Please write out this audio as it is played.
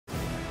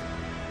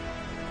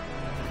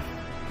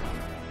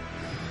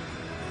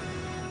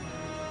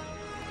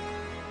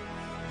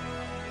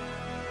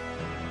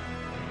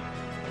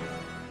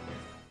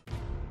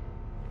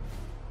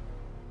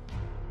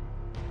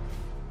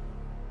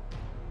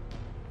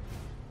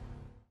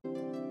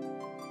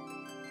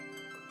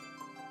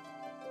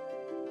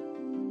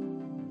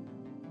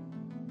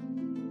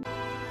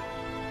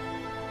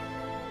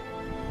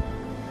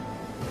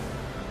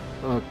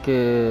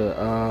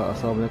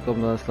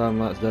Assalamualaikum dan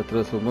selamat sejahtera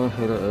semua.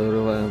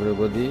 Hello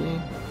everybody.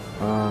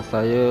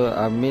 Saya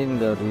Amin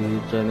dari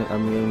channel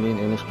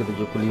Amin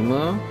NHK75.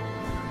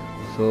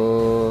 So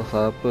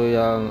siapa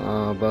yang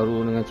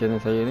baru dengan channel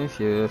saya ni,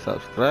 sila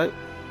subscribe,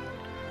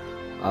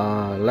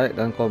 like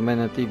dan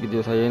komen nanti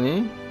video saya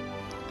ni.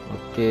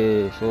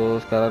 Okey,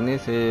 so sekarang ni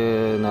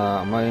saya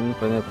nak main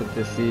Final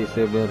Fantasy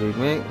VII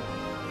Remake.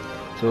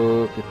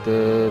 So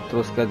kita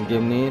teruskan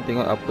game ni,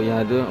 tengok apa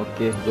yang ada.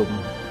 Okey, jom.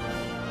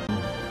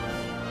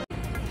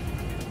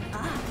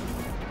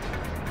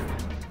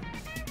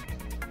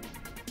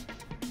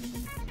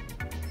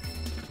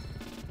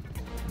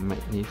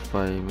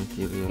 Magnify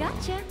material.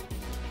 Gotcha.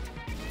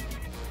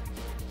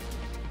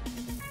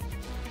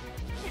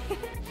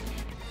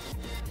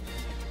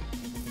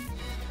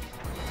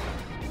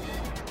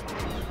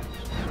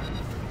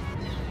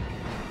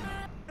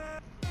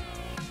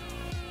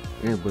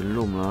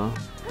 Belum lah.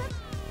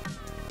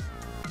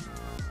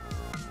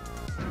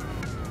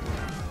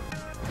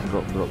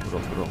 Drop.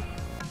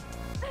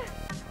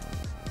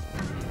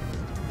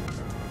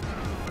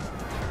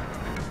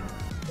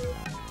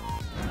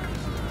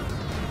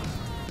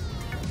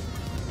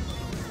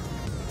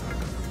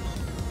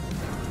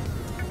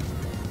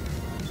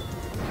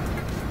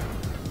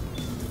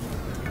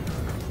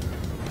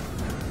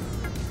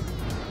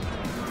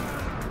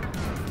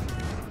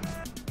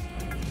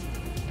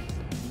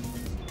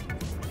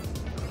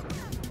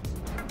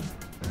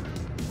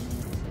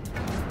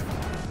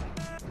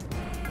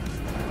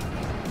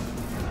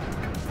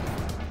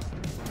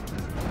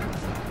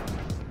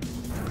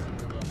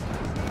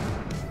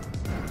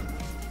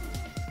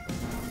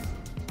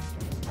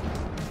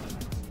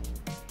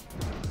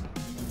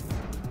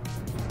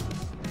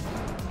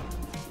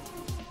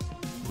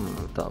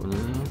 Tak boleh.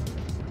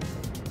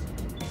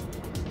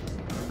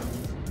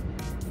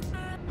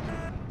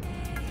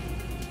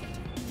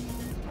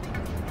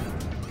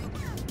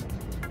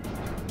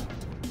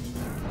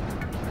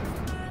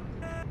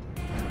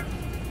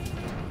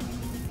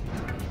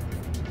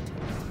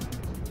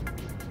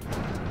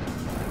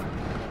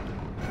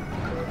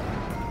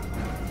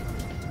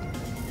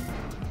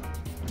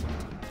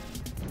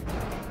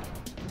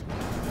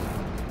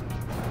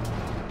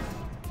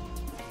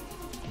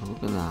 Aku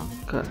kena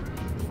angkat.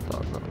 Tak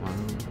kat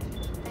mana.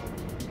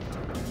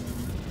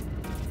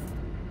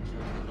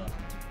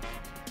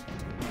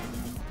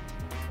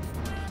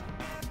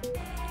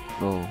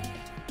 Oh,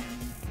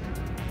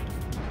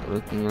 tak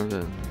boleh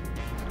tinggalkan.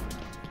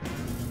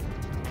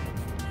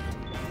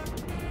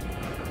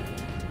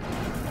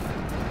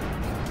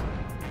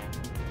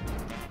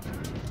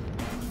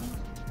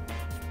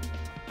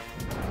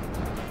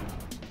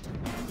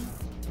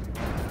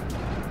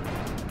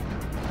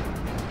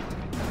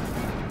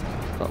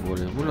 Tak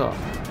boleh pula.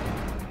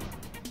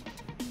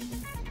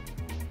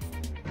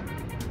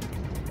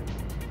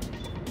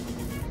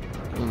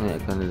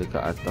 Naikkan dia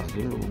dekat atas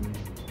dulu.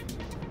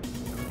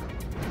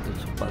 Itu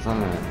cepat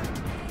sangat.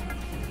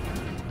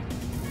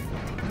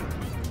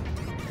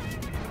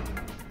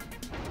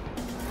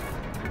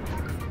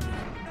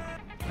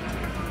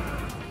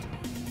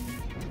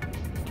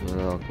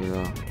 Okey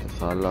lah.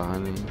 Tersalah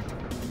ni.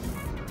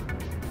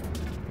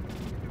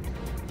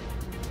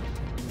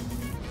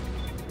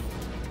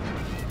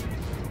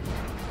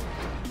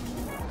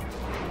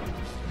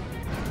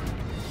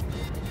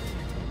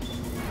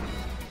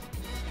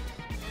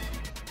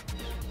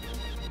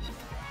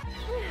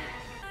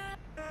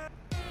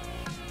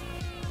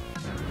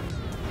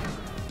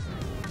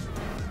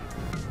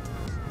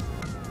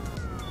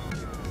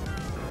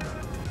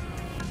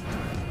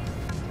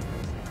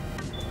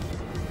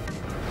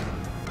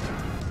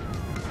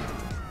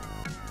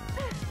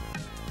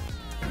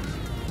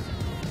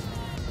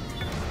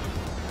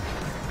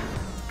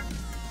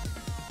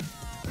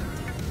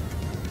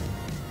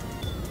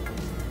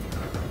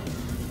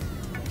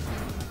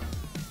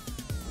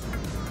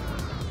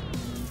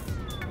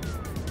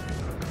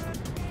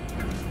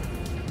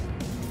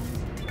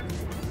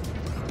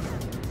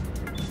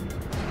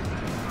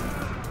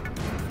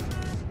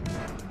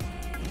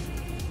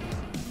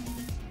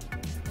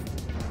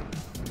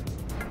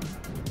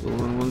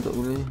 Turun pun tak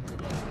boleh.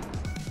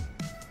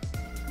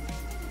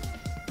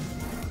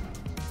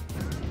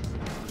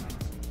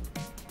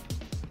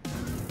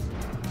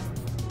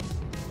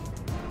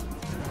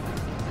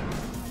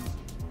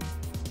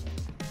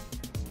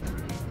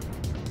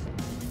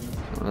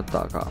 Nak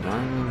letak kat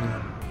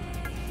mana?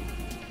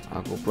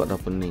 Aku pula dah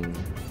pening.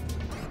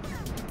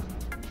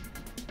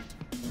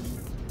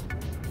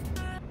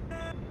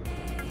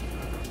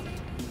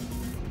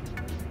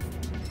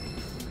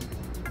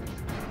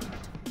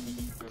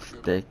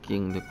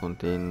 Stacking the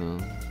container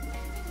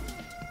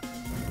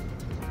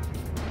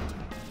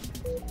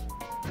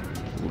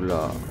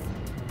pula.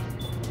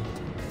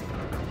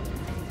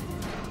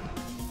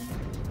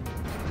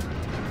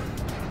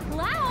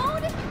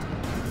 Loud.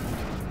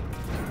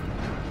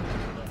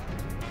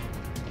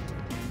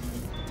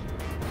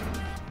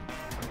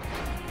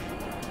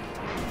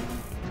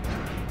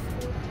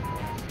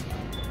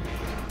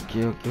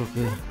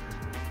 Okay.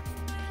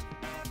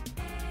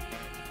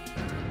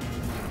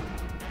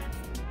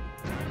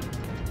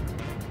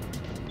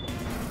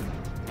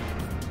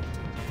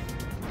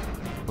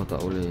 kau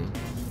tak boleh.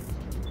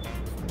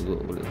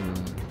 Duduk boleh sana.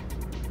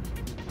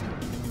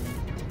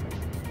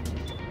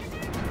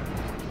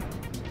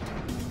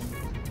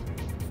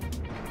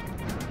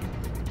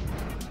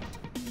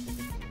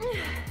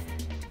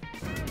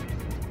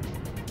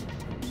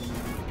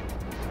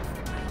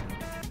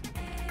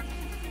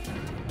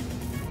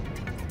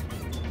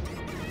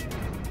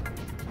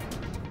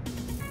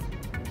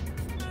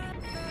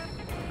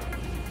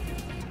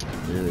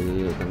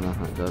 Ya, tengah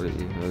nak cari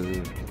lagi.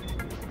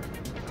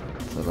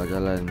 Salah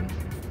jalan.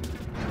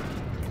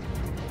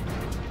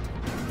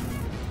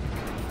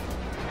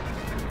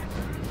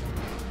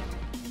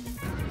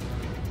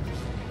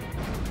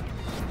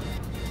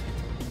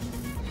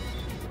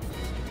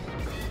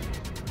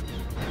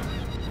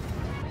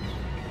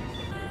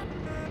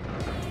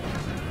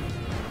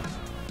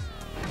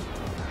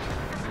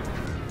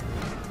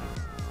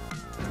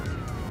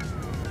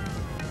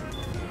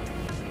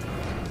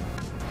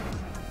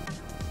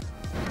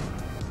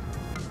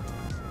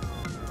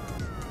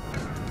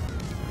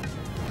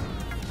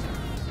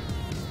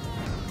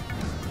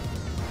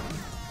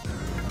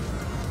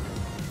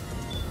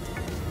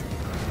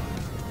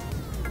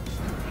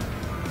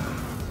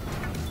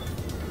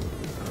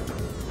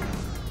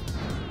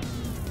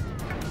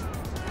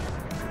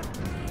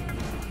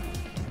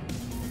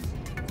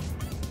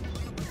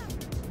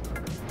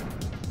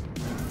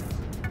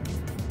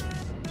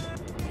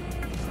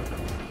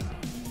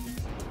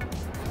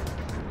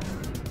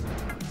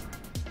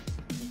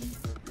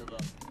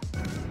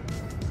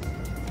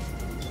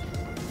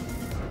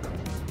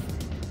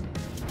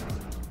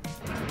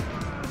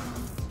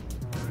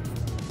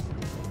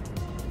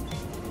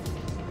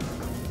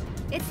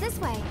 It's this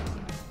way.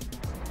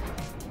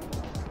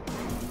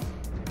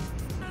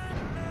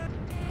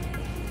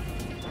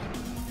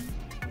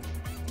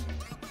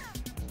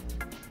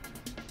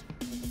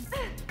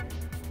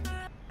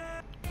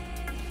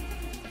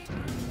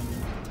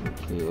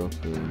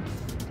 Okay.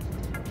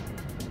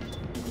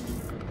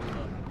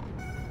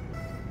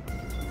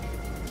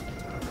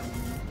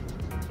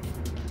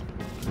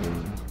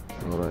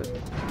 Alright.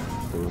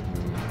 Terus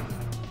ni.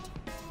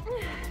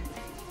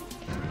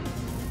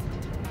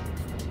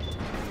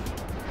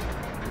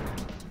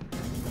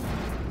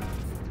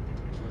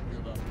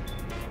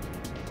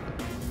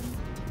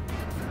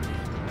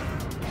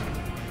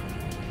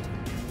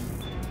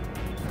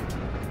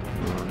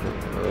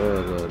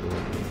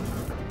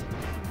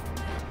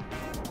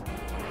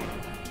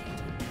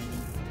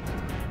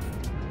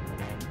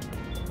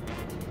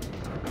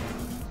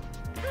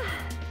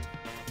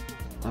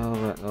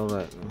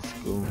 Alright, let's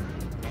go.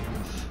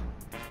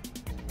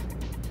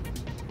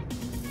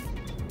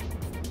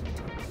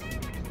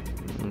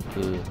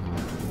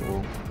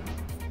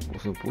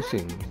 Okay,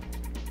 pusing.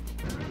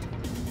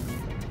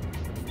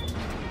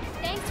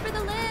 Thanks for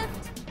the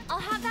lift. I'll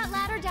have that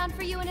ladder down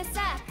for you in a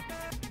sec.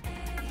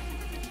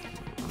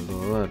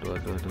 Aduh.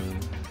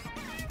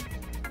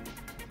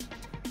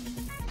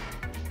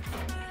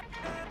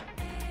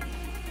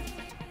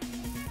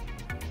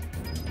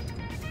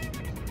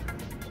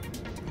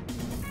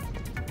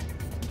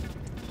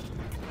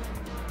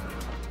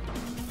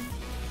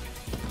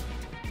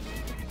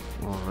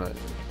 Alright,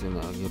 kita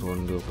nak lagi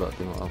ronda pula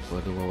tengok apa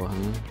ada bawah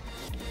ni.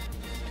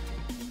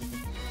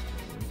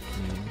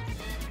 Okay.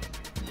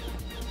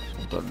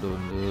 Tak ada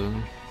benda.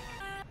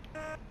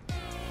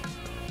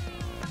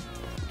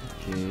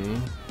 Okay.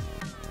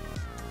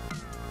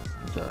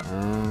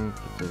 Sekejap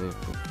kita dah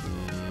pergi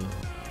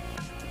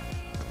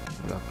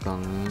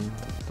belakang ni.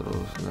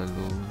 Terus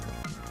lalu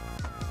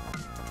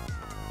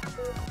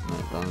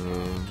naik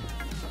tangga.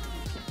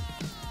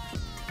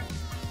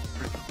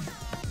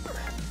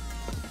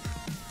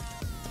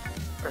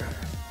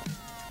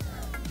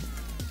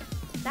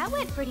 That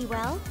went pretty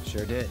well.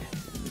 Sure did.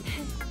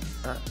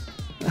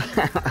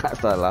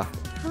 Salah.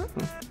 Huh?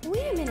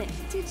 Wait a minute.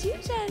 Did you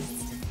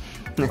just...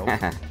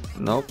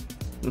 Nope.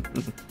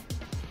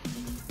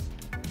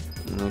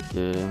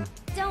 Okay.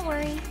 Don't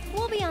worry.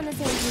 We'll be on the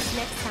same page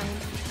next time.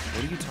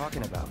 What are you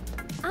talking about?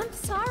 I'm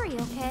sorry,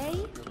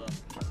 okay?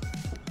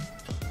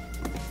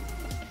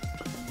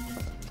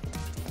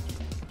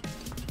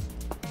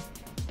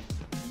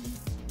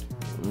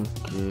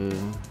 Okay.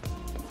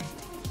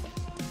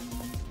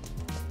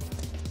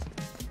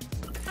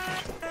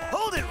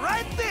 Hold it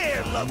right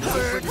there,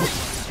 lovebird.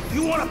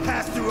 You want to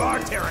pass through our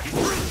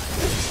territory?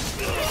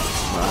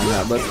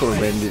 Banyak betul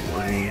bandit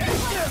ni.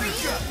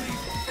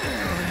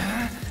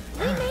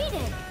 We made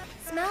it.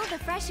 Smell the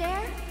fresh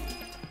air?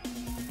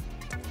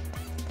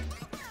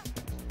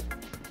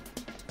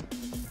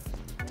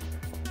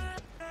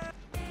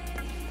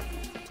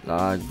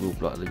 Laju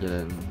pula dia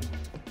jalan.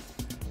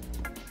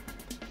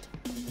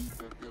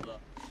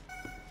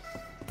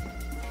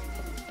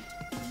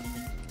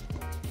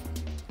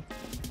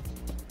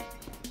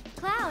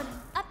 Cloud,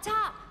 up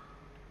top.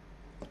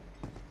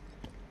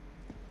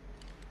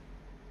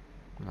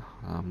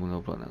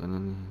 Mula pula nak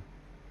kena ni.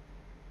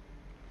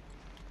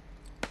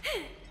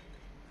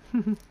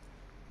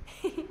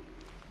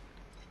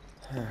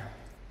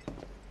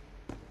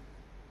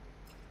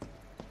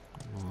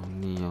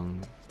 Ni yang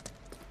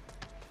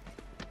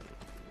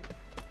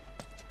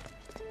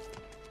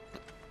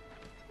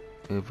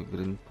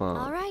Evergreen Park.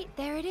 All right,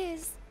 there it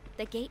is.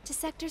 The gate to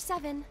Sector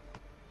 7.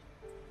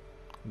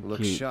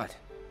 Looks shut.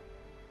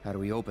 How do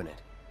we open it?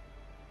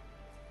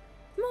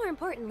 More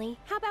importantly,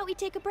 how about we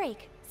take a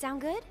break?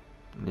 Sound good?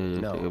 Yeah,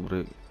 No. take a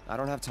break. I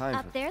don't have time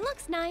Up for... there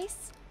looks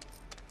nice.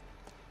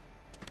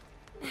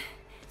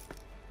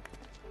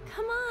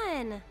 Come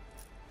on.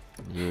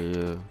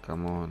 Yeah,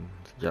 come on.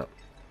 Sekejap.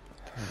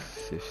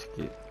 Save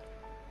sikit.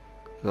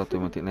 Kita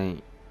automatic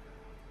naik.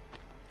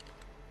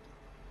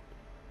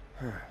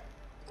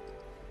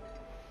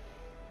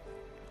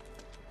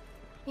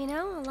 You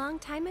know, a long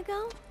time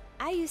ago,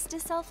 I used to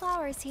sell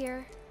flowers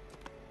here.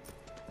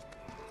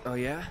 Oh,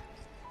 yeah?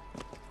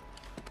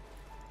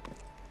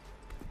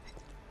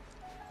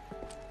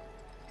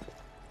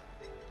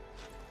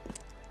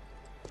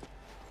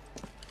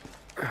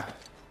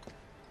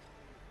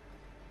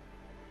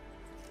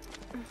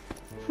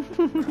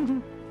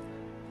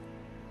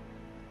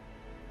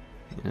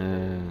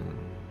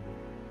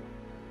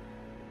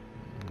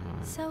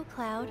 So,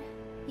 Cloud,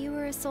 you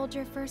were a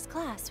soldier first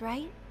class,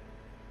 right?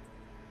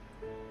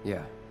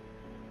 Yeah.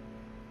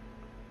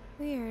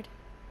 Weird.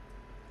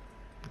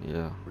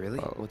 Yeah. Really?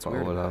 What's Pak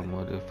weird about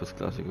lama dia first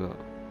class juga.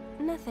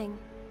 Nothing.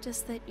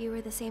 Just that you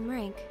were the same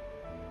rank.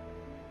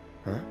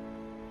 Huh?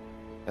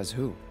 As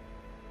who?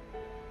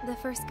 The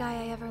first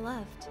guy I ever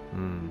loved.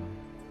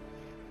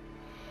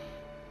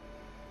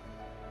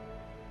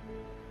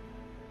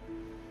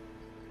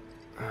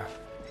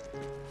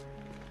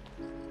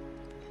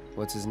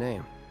 What's his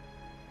name?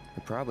 I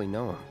probably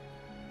know him.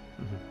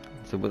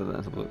 Sebut tak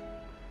nak sebut?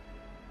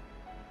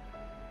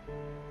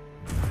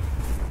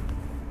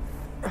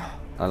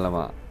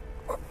 Alamak.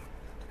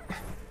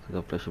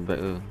 Ada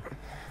flashback ke?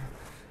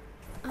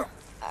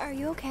 Are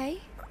you okay?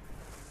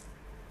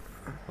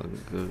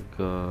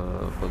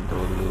 Penggegar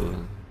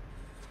controller.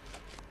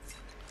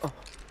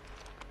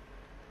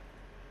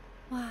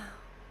 Wow.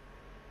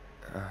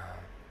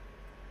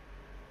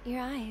 Your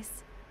eyes.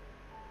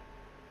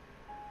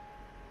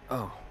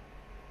 Oh.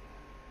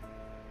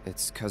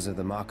 It's 'cause of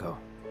the Mako.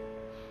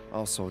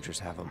 All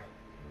soldiers have them.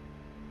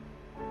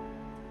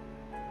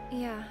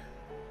 Yeah,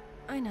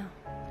 I know.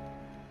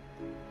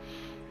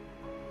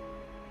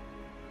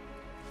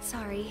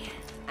 Sorry,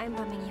 I'm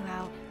bumming you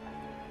out.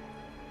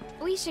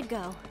 We should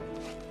go.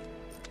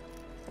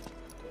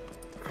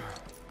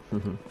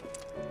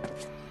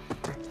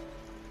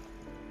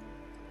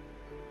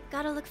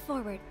 Gotta look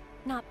forward,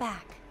 not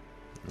back.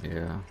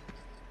 Ya.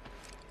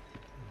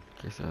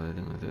 Kisah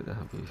dia dengan saya dah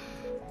habis.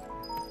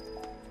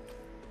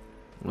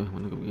 Mana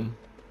kau pergi?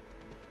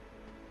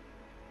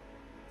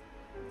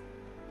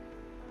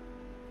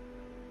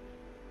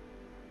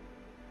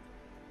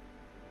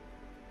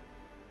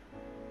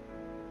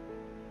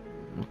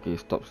 Okay,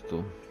 stop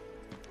situ.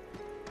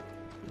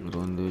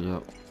 Ronda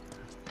jap.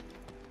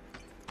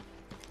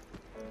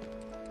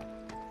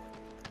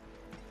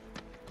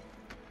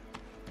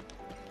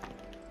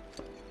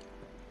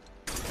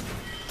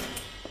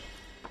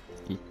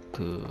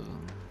 Kita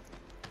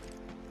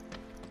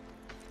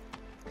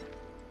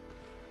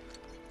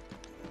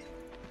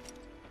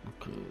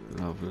okay,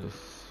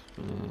 Loveless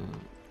punya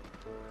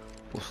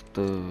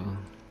poster.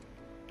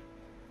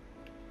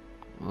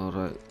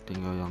 Alright,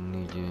 tinggal yang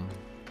ni je.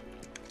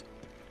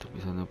 Tapi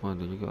sana pun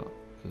ada juga.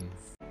 Okay.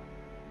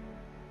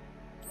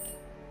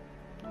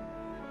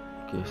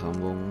 Okay,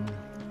 sambung.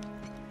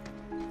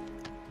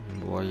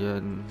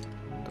 Buayan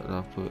tak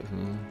ada apa kat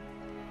sini.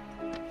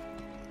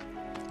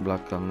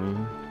 Belakang ni.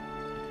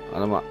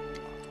 Alamak,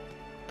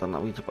 tak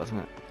nak pergi cepat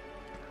sangat.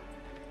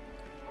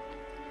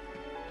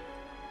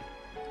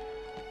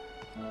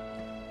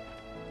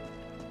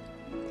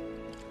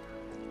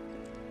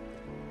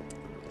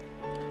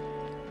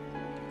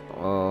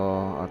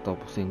 Oh, atau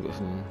pusing kat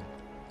sini.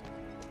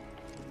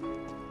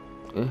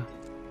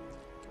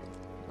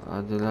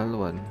 Ada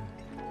laluan.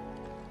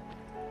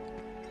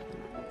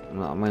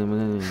 Nak main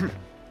mana ni?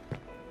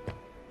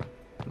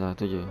 Dah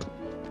tu je.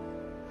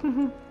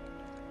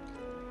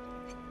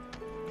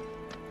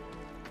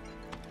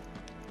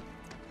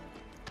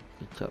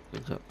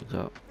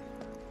 Kejap.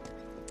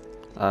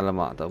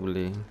 Alamak, tak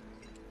boleh.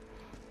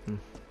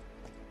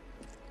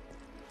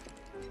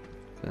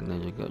 Kena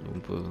juga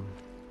jumpa.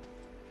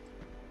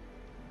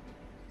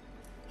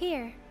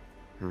 Here.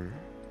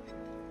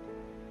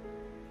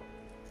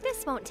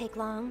 This won't take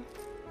long.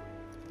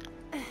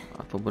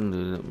 Apa benda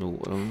dia nak menurut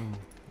dalam ni?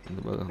 Ada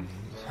barang.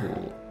 So,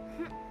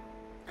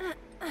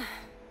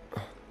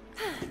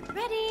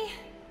 Ready?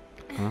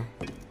 ha?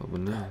 Apa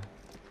benda?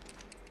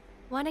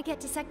 Wanna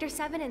get to Sector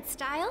 7 in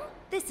style?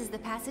 This is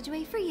the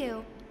passageway for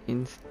you.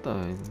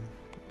 Instant.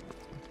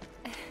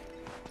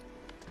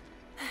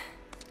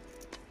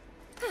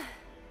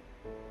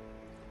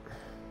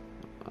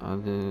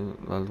 Ada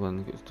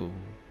laluan kat situ.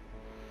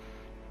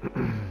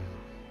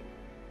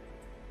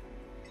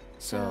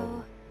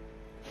 So...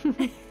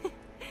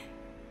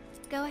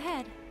 Go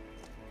ahead.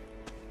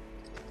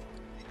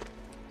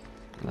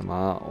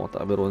 Alamak,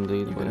 otak beronda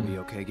You gitu gonna kan. be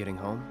okay getting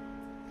home?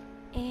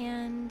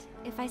 And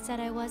if I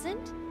said I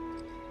wasn't?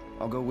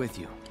 I'll go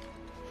with you.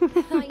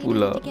 Thought you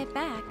Pula. needed to get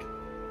back.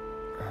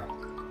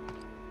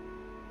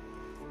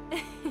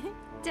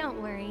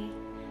 Don't worry.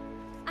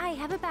 I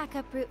have a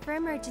backup route for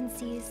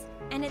emergencies,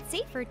 and it's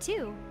safer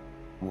too.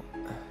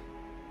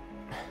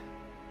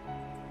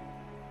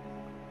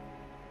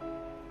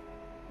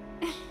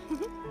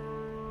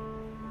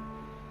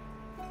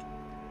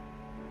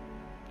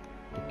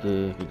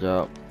 Okay,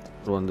 kejap.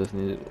 Ronda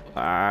sendiri.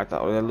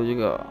 Tak boleh lalu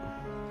juga.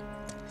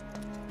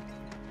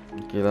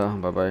 Okay lah,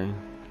 bye bye.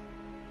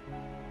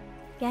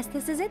 Guess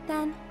this is it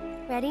then.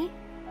 Ready?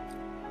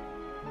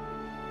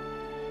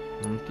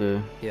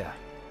 Okay. Yeah.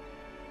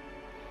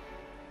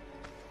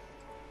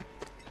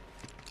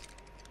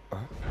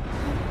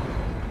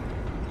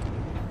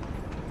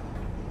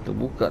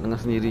 Terbuka dengan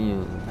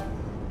sendirinya.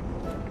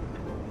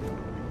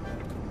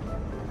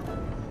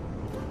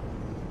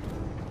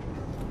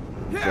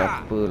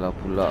 Siapalah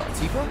pula.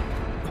 TIFA?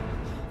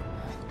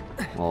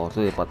 Oh,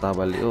 so dia patah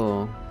balik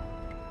oh.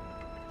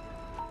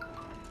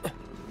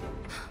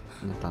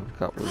 Nak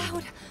tangkap pun.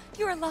 Cloud,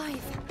 you're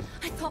alive.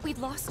 I thought we'd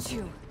lost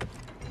you.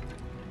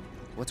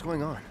 What's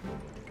going on?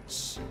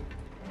 Shh.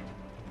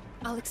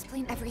 I'll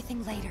explain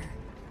everything later.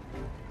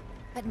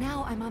 But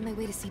now I'm on my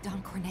way to see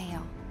Don Corneo.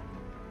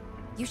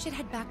 You should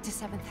head back to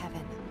 7th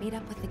Heaven, meet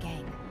up with the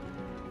gang.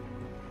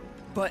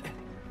 But...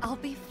 I'll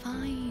be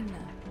fine.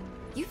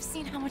 You've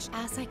seen how much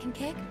ass I can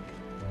kick?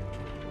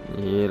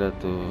 Iyalah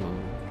tu.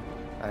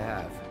 I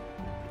have.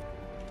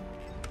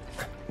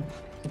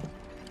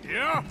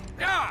 Yeah?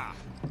 Yeah!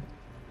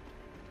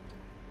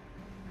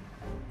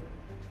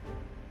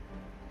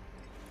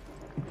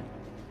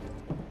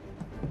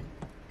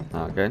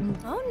 Kan?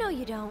 Oh, no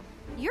you don't.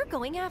 You're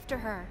going after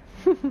her.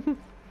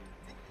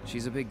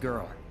 She's a big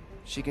girl.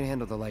 She can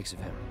handle the likes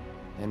of him.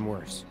 And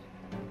worse.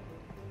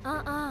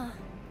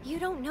 You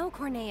don't know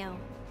Corneo.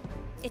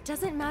 It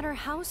doesn't matter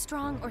how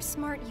strong or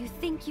smart you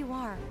think you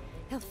are.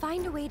 He'll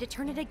find a way to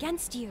turn it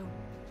against you.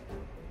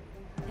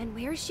 And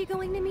where is she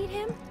going to meet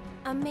him?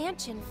 A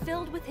mansion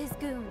filled with his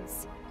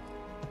goons.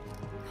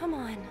 Come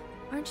on,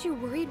 aren't you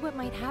worried what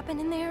might happen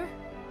in there?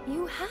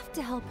 You have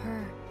to help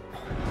her.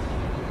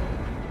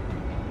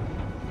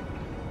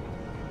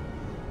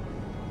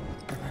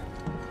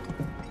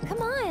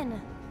 Come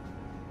on!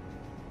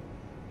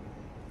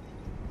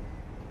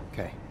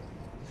 Okay.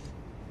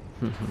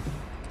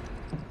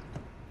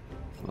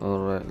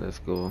 Alright, let's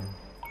go.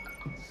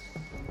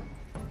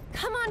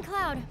 Come on,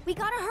 Cloud! We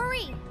gotta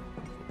hurry!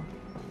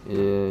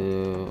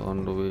 Yeah,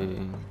 on the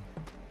way.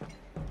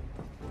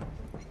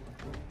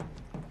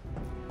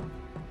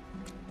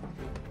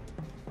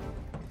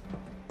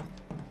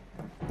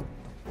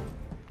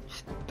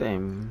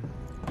 Stem.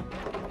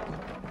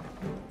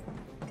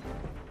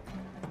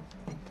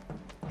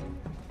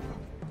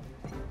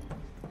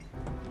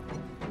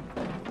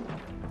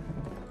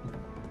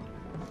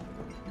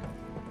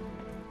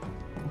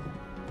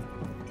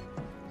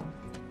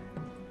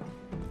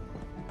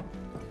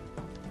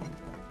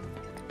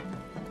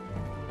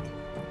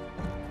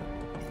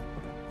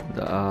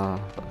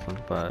 Tak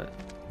sempat.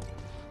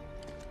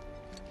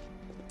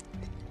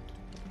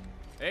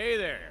 Hey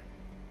there.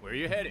 Where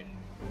you headed?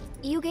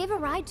 You gave a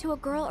ride to a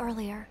girl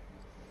earlier.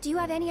 Do you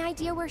have any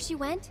idea where she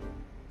went?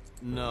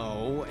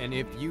 No, and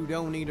if you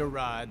don't need a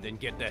ride, then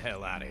get the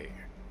hell out of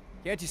here.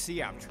 Can't you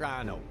see I'm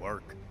trying to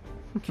work?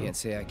 Can't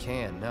say I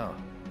can, no.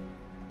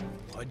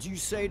 What'd you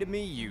say to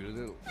me, you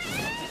little...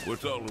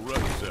 What's all the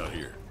ruckus out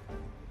here?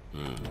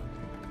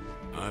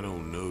 I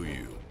don't know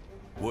you.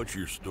 What's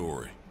your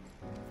story?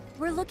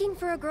 We're looking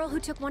for a girl who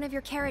took one of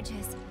your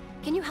carriages.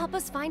 Can you help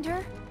us find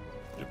her?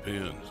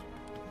 Depends.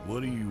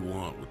 What do you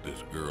want with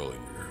this girl of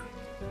yours?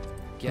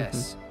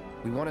 Guess.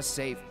 We want to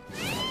save...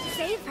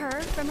 Save her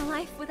from a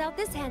life without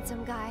this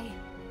handsome guy.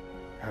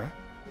 Huh?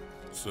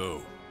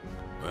 So,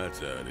 that's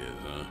how it is,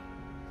 huh?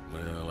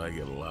 Well, I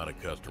get a lot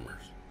of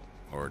customers.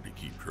 Hard to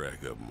keep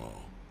track of them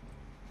all.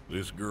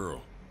 This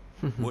girl,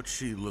 what's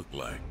she look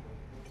like?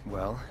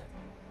 Well...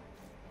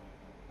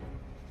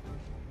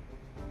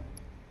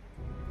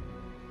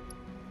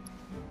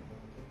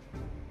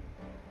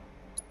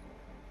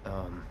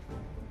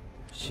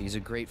 she's a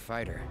great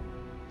fighter.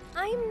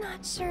 I'm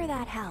not sure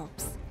that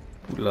helps.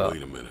 Pula.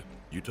 Wait a minute.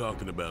 You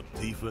talking about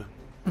Tifa?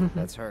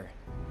 That's her.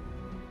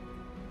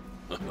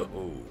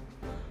 Oh,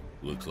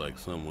 looks like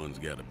someone's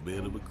got a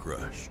bit of a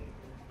crush.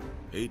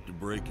 Hate to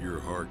break your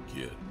heart,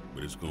 kid,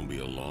 but it's gonna be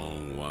a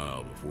long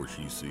while before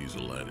she sees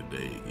the light of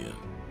day again.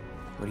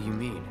 What do you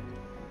mean?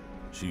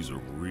 She's a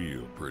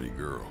real pretty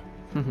girl.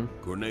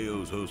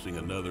 Corneo's hosting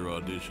another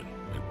audition,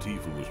 and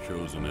Tifa was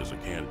chosen as a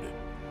candidate.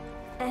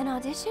 An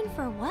audition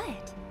for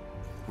what?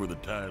 For the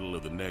title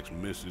of the next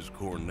Mrs.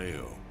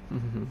 Corneo.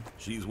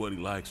 She's what he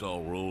likes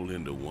all rolled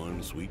into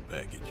one sweet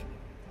package.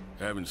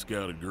 Having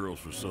scouted girls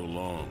for so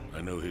long,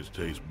 I know his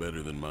taste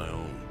better than my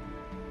own.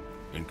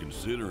 And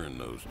considering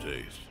those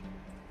tastes,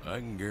 I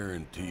can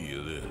guarantee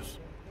you this.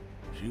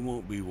 She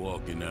won't be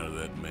walking out of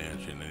that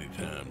mansion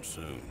anytime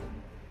soon.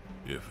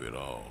 If at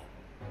all.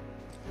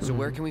 So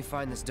where can we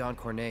find this Don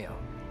Corneo?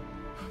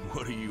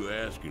 What are you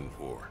asking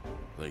for?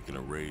 Thinking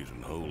of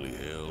raising holy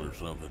hell or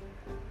something?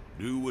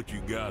 Do what you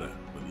gotta,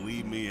 but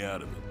leave me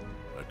out of it.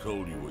 I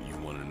told you what you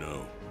want to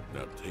know.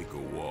 Now take a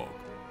walk.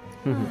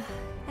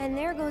 And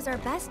there goes our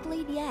best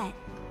lead yet.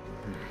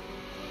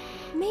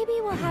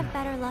 Maybe we'll have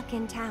better luck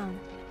in town.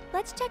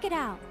 Let's check it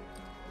out.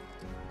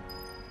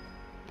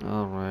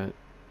 Alright.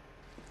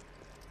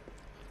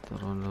 Kita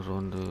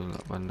ronda-ronda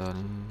lah bandar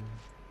ni.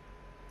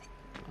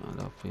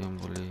 Ada apa yang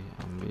boleh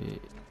ambil?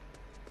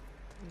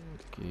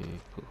 Okay,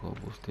 ikut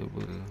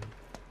combustible.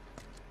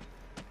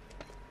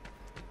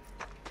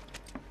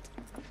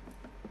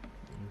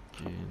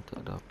 Okay,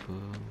 tak ada apa.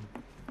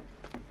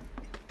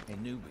 Hey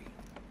newbie,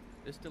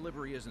 this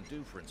delivery isn't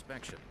due for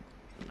inspection.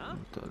 Huh?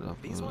 Tak ada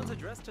apa. These ones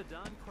addressed to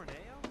Don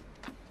Corneo?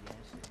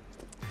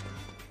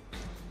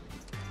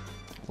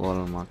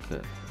 Wall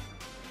market.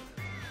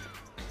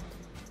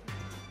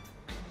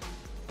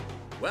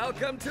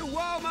 Welcome to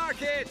Wall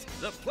Market,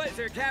 the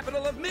pleasure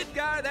capital of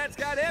Midgar that's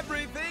got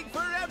everything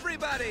for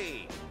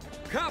everybody.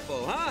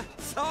 Couple, huh?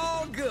 It's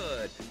all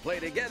good.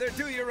 Play together,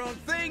 do your own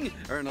thing,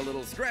 earn a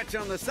little scratch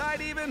on the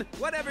side even.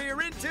 Whatever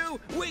you're into,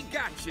 we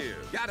got you.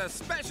 Got a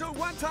special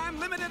one-time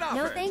limited offer.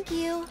 No, thank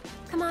you.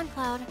 Come on,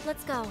 Cloud.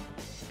 Let's go.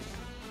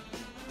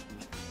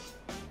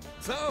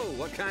 So,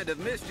 what kind of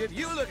mischief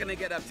you looking to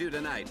get up to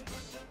tonight?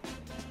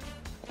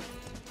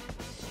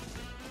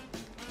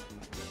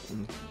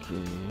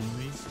 Okay.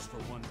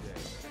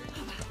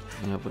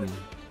 Ni apa ni?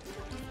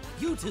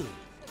 You two.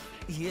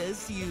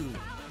 Yes, you.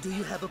 Do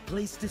you have a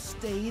place to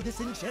stay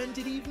this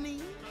enchanted evening?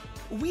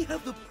 We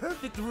have the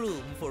perfect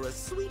room for a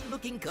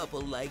sweet-looking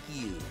couple like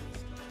you.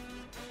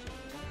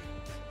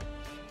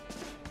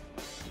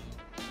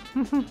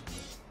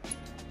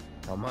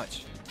 How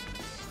much?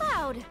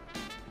 Cloud!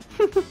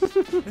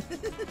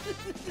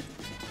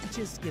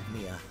 Just give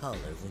me a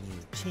holler when you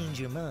change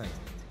your mind.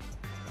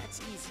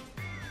 That's easy.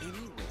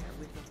 Anywhere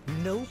with a...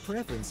 No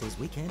preferences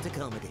we can't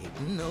accommodate.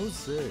 No,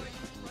 sir.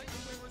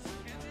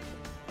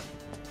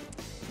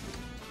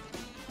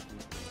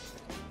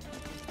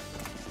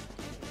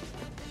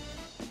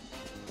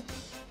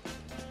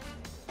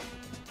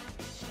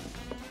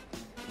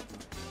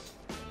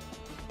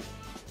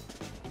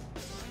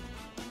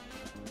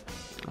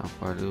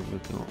 Apa ada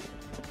boleh tengok?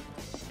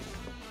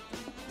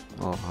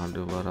 Oh, ada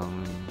barang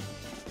ni.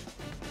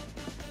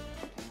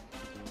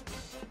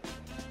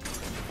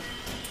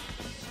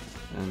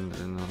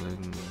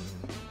 Adrenaline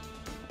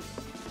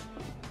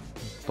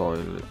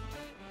toilet.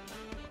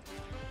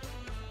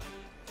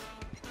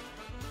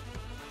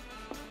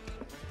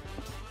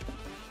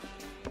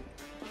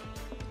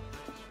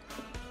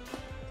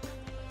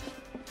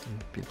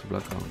 Pintu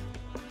belakang.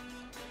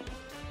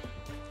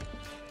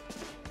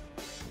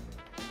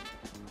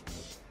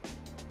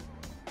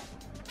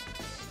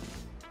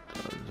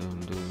 Tak ada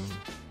benda.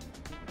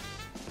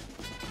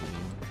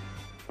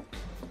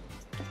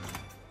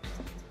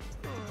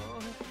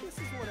 This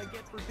is what I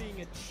get for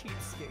being a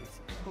cheapskate.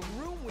 A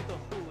room with a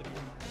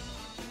hooligan.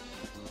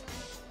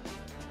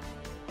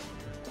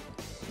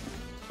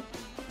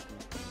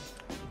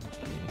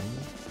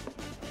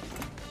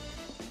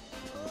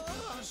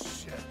 Oh,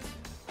 shit.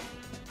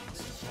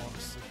 Must have fallen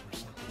asleep or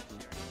something.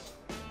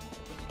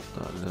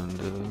 Tak ada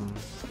benda.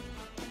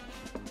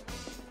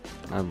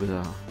 Habis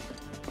lah.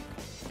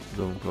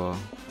 Jom keluar.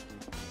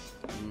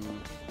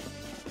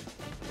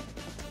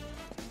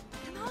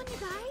 Come on, you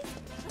guys.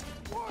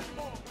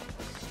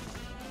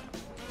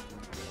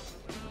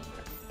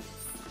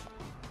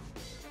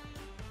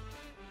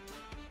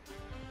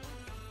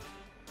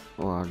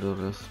 Oh, ada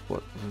rest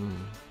spot sini.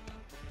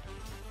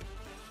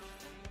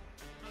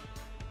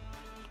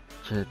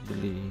 Chat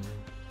beli.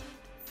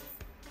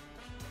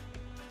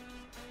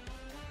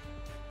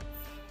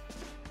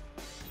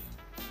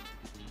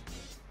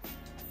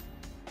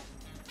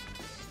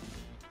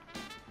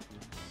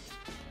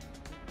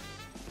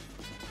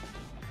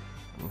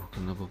 Oh,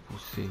 kenapa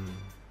pusing?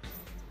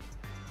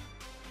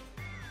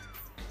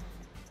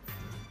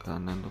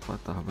 Kanan tu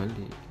patah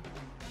balik.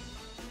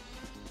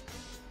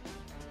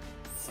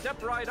 Step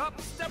right up,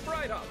 step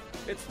right up.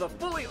 It's the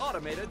fully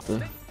automated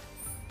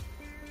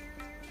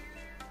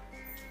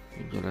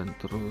Jalan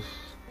terus.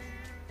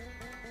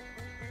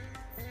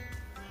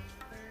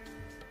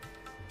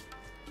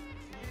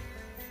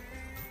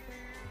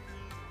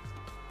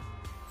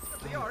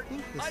 state-of-the-art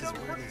item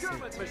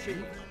procurement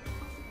machine.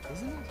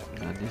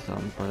 Jadi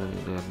sampai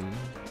dari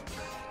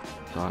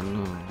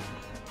sana.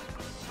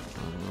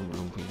 Sana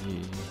belum pergi.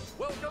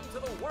 Welcome to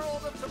the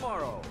world of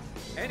tomorrow.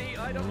 Any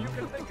item you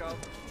can think of.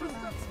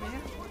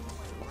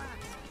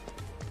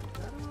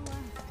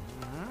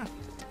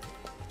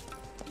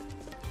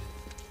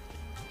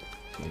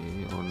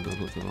 Okay, on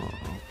dulu tengok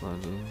apa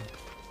ada.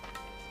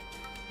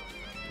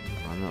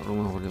 Banyak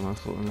rumah boleh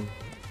masuk ni.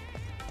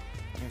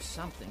 There's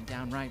something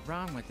downright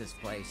wrong with this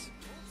place.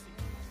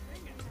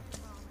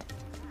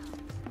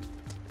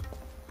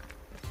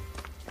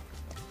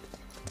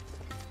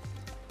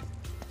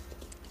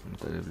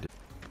 Tak boleh beli.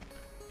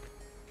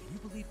 Can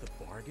you believe the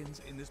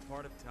bargains in this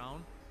part of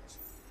town?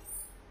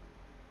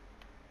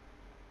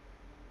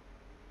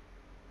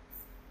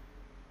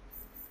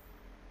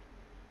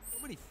 So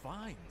many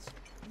finds.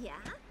 Yeah?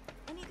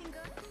 Anything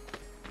good?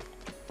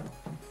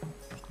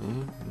 Okay,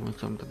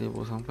 macam tadi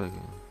baru sampai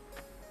ke?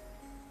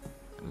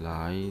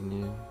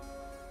 Lainnya.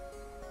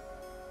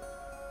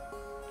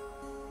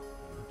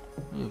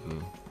 Ya ke?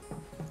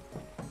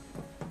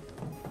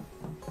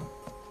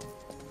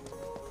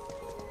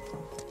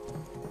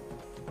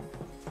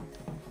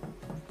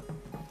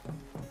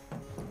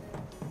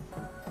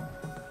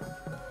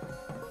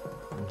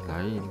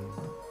 Lain.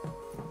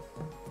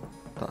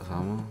 Tak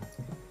sama.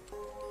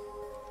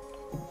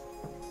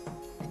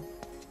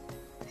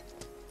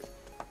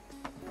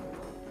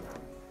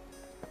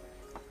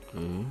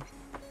 Okey.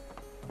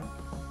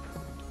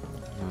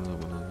 Mana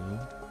benarnya?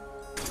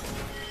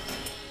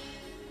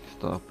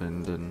 Star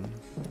pendant.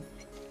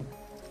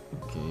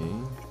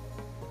 Okey.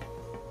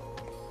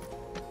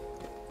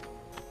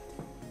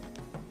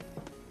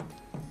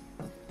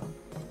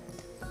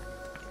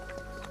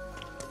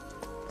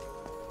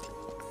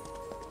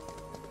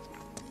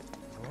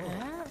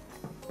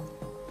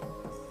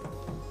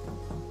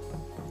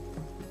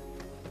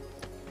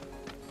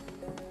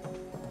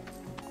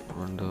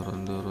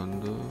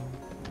 Ronda.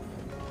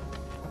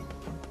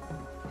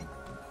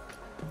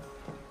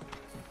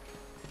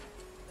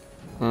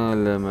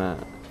 Alamak,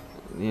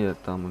 ni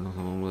datang menang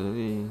sama mula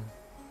tadi.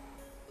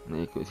 Nak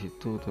ikut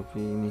situ tapi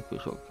ni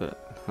ikut shortcut.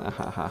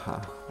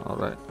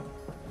 Alright.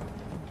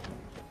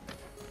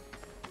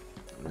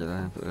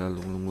 Jalan untuk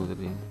lalu mula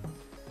tadi.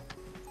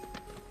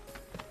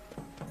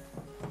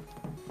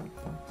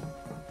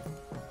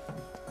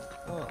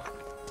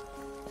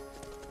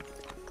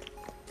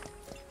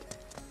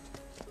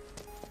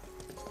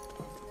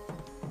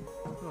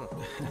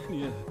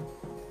 Yeah.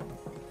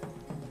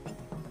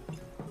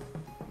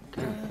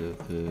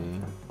 Okay.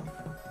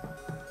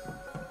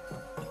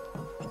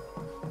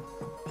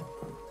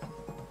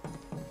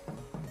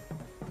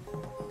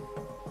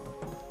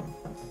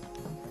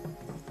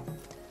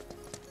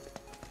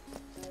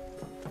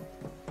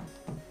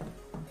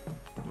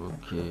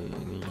 Okey,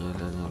 ini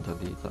jalan yang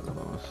tadi tak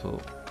dapat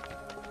masuk.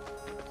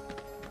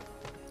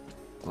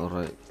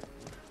 Alright.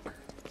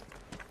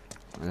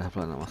 Dah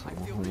pula nak masuk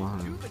rumah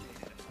ni.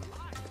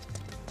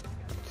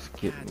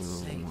 Skip dulu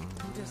rumah.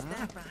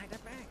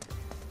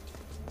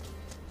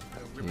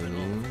 Okay,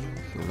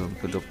 sebelum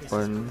ke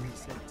depan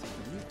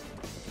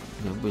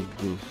ni apa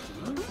jus?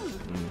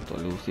 Tak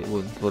boleh usik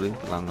pun, sorry,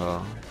 terlanggar.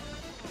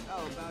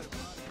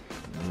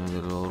 Ni ada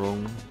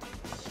lorong.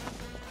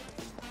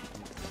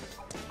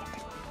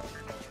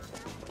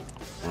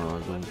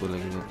 Jumpa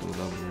lagi satu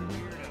lampu.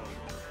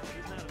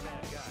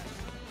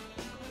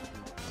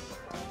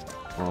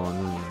 Oh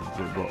ni,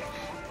 jukebox.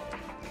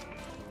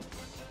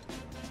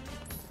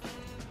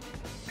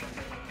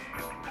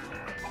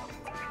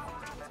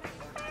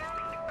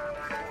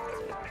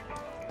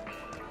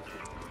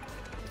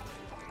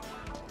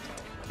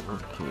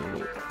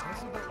 Okay.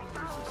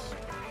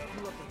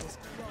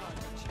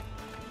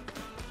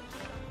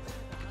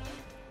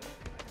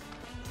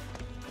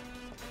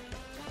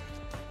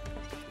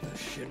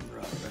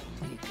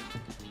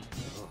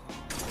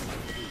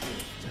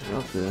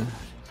 Okay.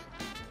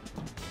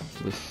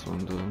 This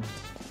one tu.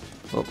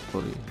 Oh,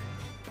 sorry.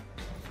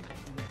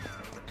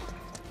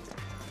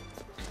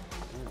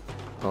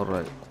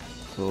 Alright.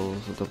 So,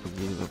 sudah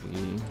pergi.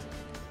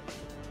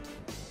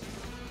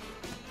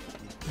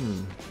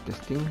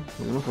 Testing.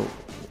 Ini masuk.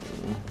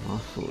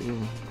 Masuk je.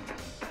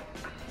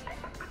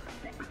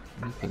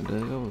 Ini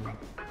kedai ke apa?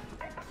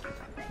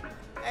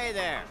 Hey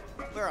there.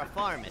 We're a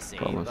pharmacy,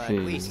 but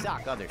we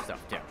stock other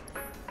stuff too.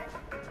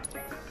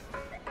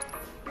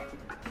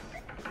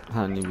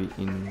 Ni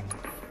bikin.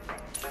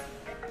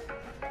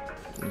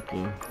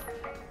 Okay.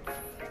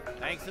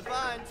 Thanks a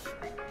bunch.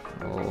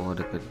 Oh,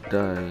 ada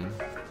kedai.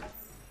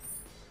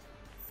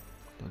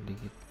 Tadi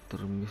kita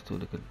termis tu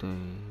ada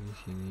kedai di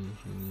sini.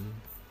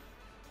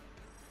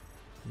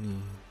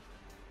 Ni.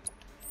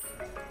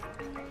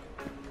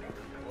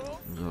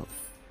 Jom.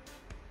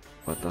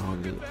 Patah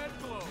holik.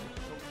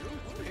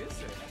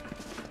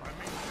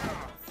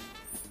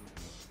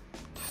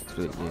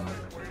 Straight je.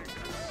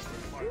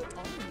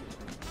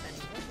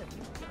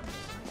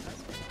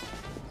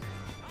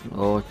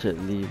 Oh, Chat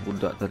Lee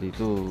budak tadi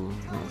tu.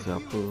 Nak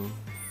siapa?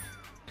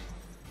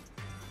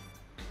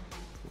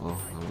 Oh,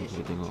 nanti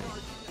kita tengok.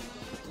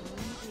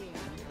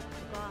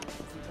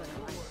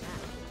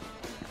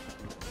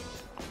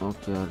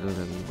 Okey, ada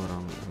lagi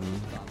barang ni.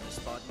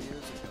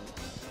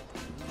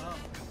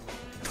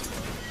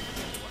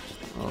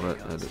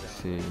 Alright, ada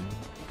sini.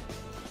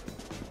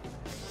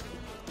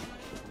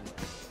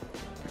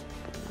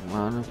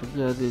 Mana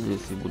pergi ada je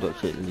si budak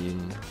Chat Lee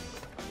ni.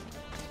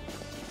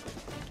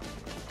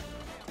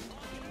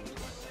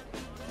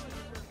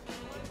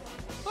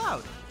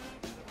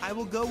 I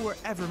will go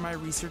wherever my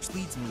research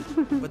leads me,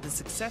 but the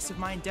success of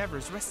my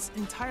endeavors rests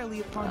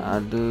entirely upon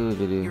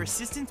you. Your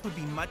assistance would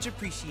be much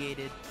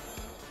appreciated.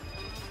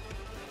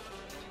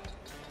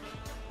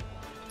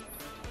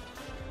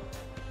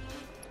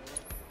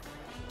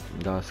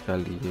 Dah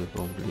sekali je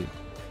complete.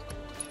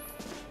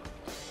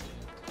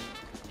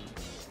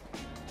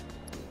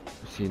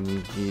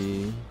 Sini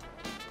je.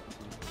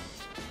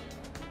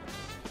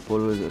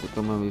 Follow the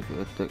command with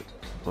attack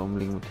from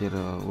link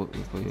material work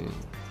require.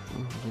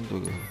 Macam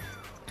tu ke?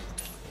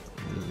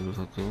 Ini dulu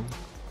satu.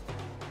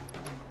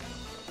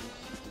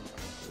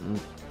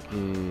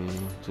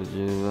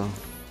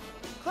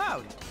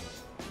 Cloud,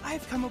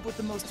 I've come up with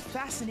the most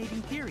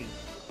fascinating theory.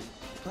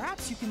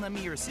 Perhaps you can lend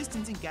me your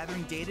assistance in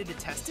gathering data to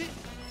test it?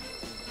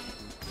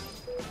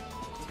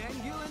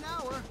 10 gil an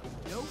hour,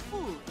 no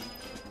food.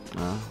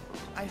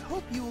 I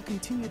hope you will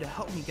continue to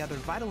help me gather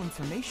vital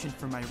information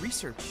for my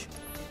research.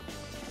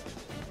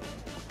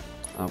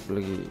 Apa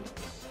lagi?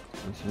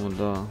 Masih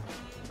muda.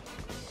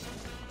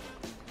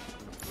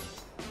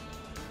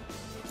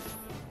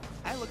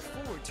 I look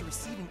forward to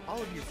receiving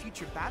all of your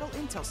future battle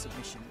intel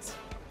submissions.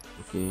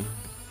 Okay,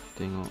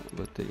 tengok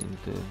battle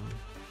intel.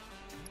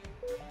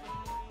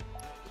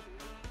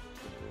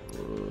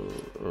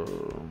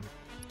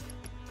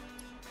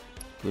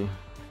 Okay,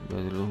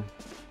 biar dulu.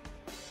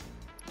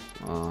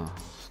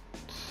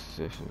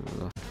 Save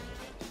dulu lah.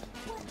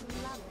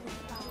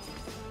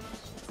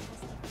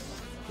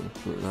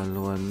 Ikut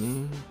laluan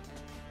ni.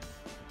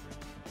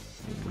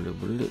 Boleh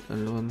belit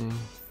laluan ni.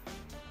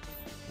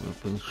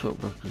 Weapon shop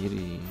belah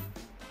kiri.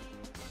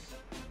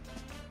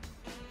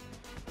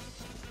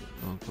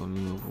 Kau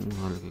ni pun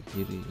hal ke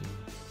kiri.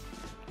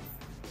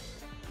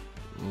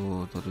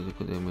 Oh, tadi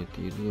dekat dia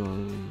material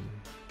ni.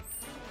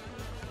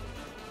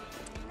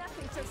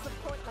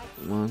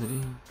 Mana tadi?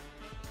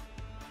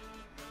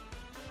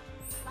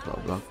 Kat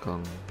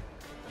belakang.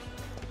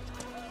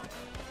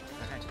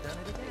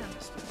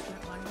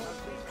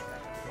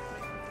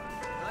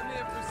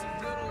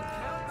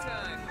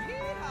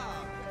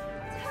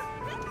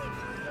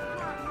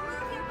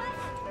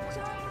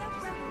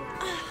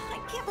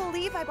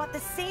 I bought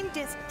the same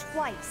disc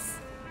twice.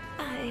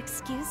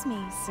 Excuse me,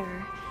 sir.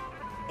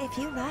 If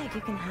you like, you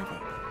can have it.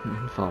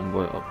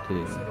 Fanboy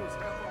update.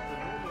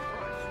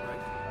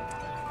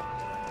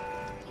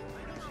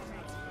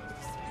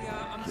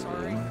 Yeah, I'm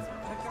sorry.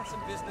 I've got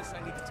some business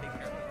I need to take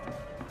care of.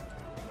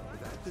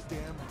 That the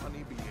damn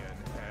honeybee inn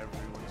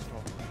everyone's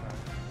talking about.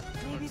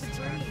 Maybe the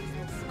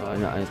breeze.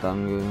 Banyak air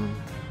tangga.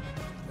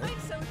 I'm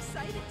so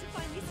excited to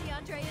finally see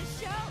Andrea's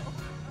show.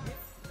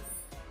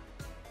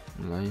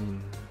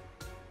 Lain.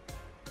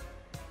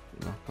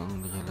 Belakang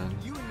dia jalan.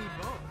 You and me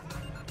both.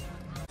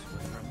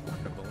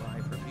 Remarkable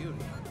eye for beauty.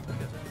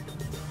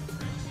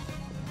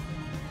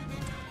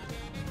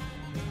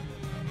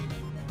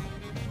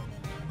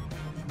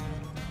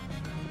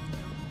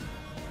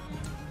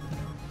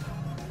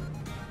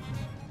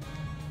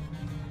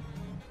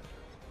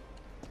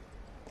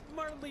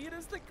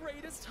 Marlena's the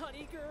greatest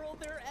honey girl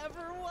there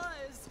ever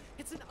was.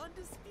 It's an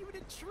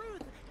undisputed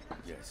truth.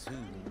 Guess who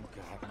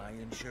got my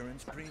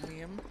insurance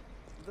premium?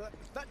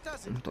 That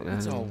doesn't.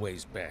 It's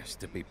always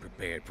best to be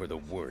prepared for the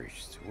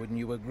worst, wouldn't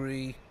you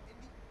agree?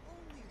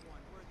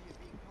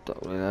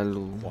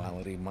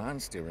 Quality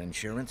monster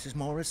insurance is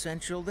more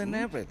essential than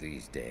ever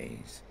these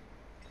days.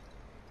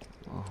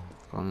 Oh,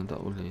 sekarang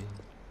tak boleh.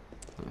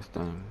 Next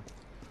time.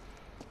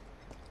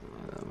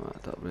 Alamak,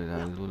 tak boleh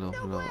lalu lah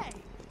pula.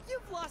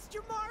 You've lost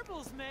your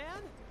marbles,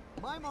 man.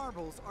 My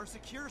marbles are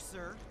secure,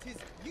 sir. 'Tis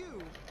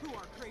you who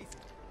are crazy.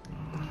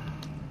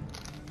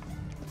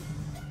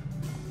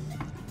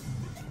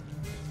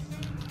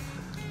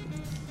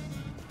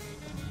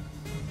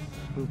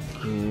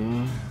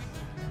 Okay.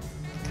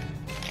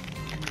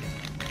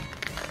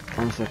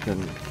 1 second.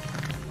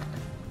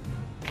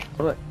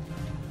 Alright.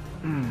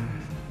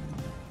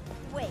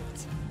 Wait,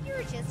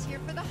 you're just here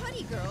for the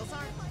honey girls,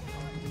 aren't you?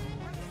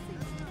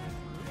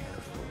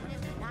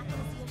 Not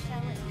gonna see a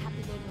show as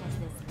captivating as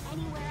this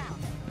anywhere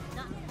else.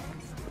 Not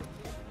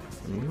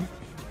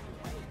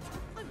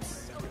I'm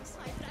so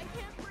excited, I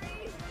can't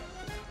breathe.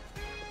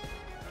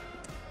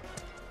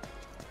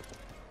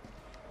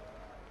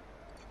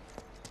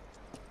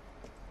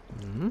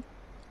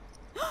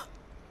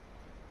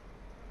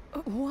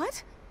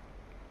 What?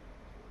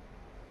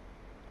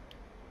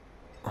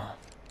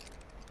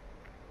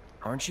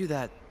 Aren't you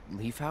that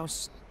Leaf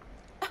House?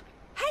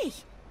 Hey!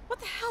 What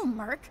the hell,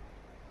 Merc?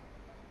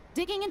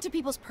 Digging into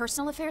people's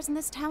personal affairs in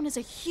this town is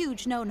a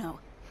huge no-no.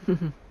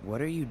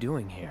 What are you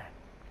doing here?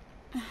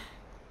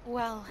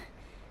 Well,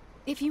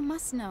 if you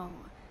must know,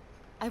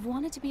 I've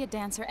wanted to be a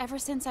dancer ever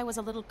since I was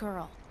a little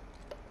girl.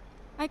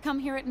 I come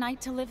here at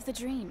night to live the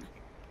dream.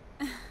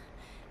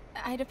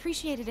 I'd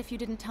appreciate it if you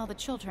didn't tell the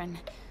children,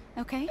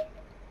 okay?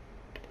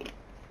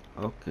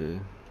 Okay.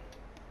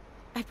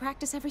 I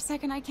practice every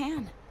second I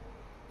can.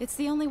 It's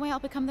the only way I'll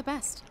become the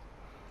best.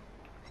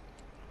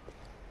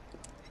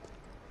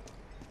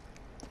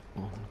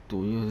 Oh,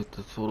 tu ya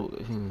tersorok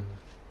kat sini.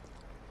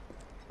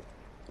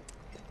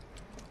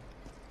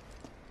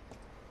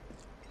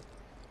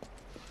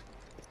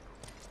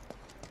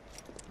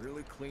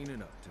 Really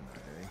cleaning up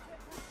tonight, eh?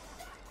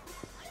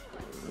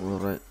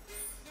 Alright.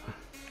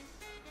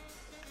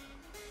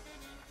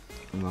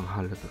 Memang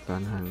hal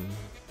tekanan.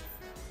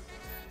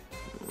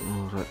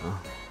 Alright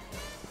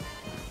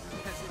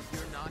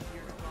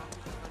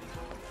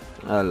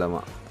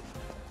Alamak.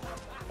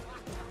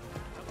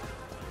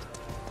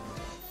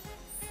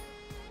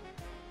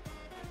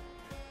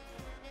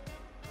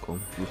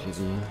 Confuse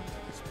ini.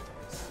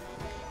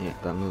 Naik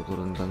tangga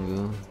turun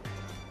tangga.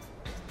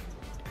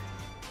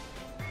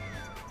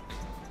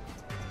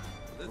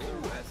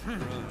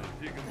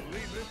 If you can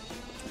believe it,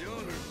 the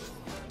owners.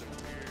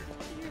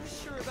 You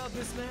sure about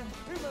this, man?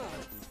 Come on.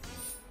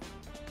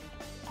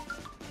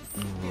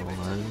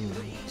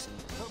 Please.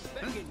 I'm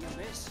begging you,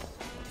 miss.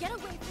 Get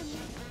away from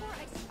me before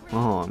I scream.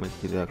 Oh,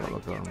 mesti dia kat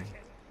belakang.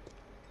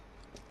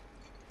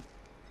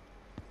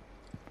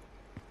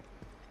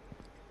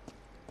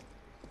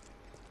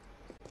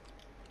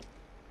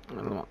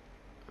 Alamak.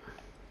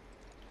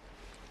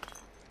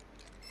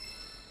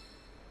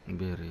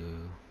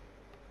 Barrier.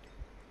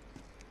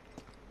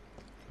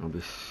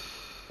 Habis.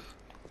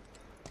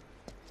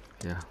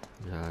 Ya,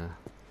 ya.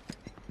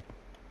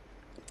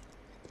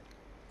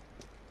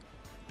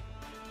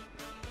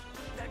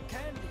 That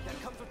candy that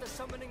comes with the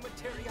summoning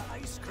materia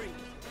ice cream.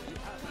 You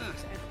have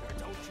Alexander,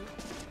 don't you?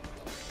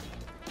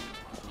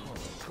 Oh,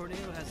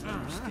 Corneo has an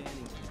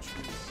understanding of the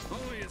truth.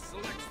 Only a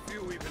select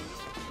few even know.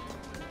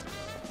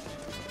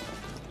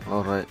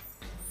 Alright.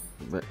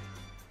 Baik.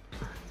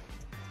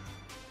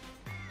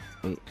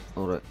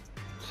 Alright.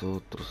 So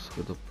terus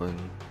ke depan.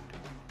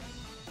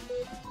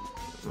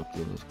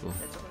 Okay, let's go.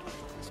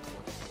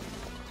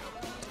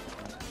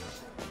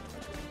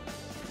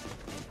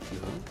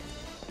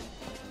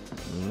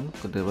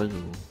 Kedai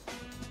baju.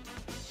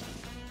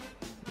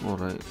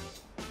 Alright.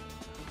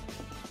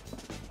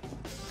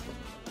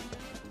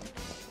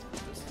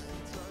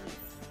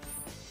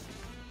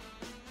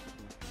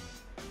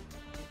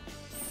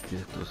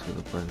 Okay, terus ke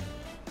depan.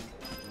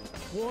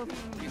 Warm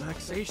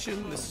relaxation,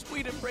 the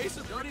sweet embrace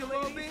of pretty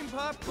lady. Bean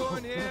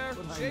popcorn here,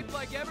 shaped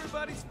like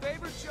everybody's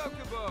favorite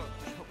chocobo.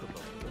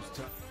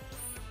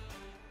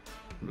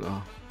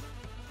 Belah.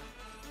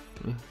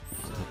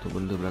 Satu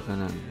benda belah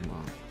kanan.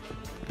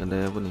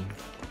 Kedai apa ni?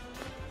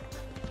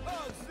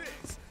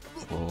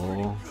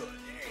 Oh.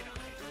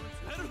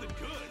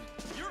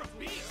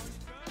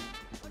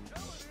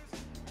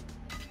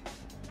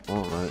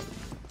 Alright.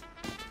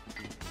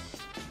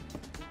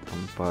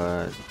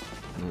 Tempat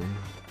ni.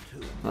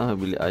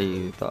 Bilik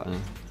air tak ni.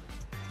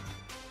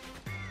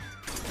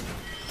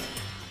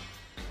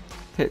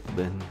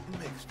 Headband.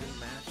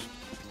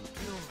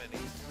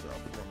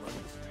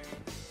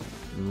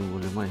 Ni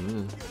boleh main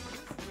ke?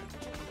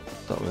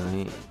 Tak boleh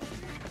naik.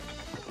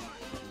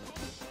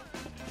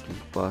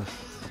 Kipas.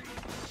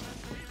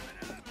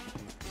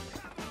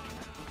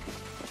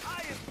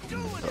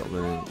 Tak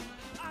boleh.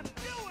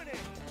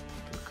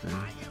 Okay.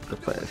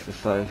 Tempat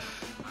exercise.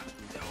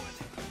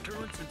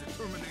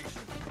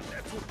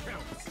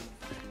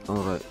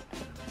 Alright.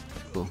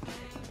 Go.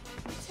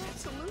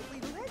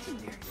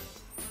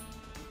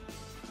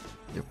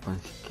 Depan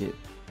sikit.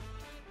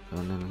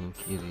 Kanan dan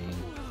kiri.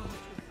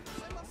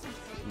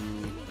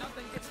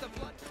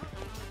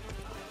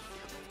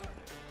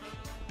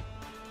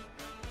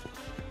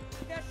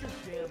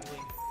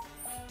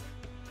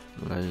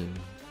 Lain.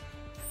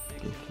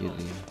 Ke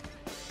kiri.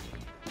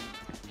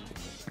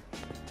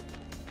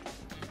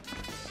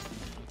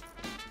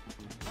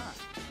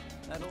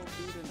 That old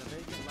dude in the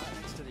vacant lot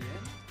next to the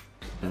inn?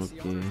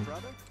 Okay.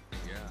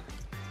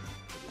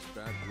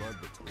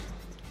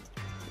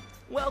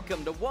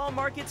 Welcome to Wall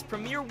Market's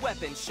premier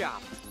weapon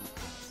shop.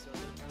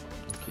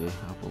 Okay,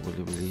 apa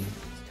boleh beli?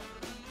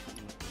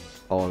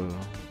 All.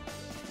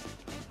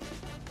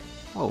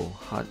 Oh,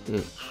 hard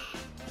edge.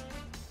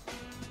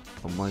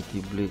 A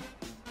mighty blade.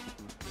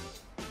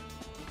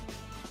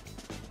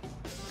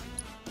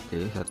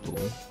 Okay, satu.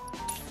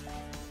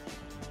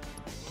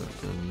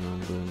 Titanium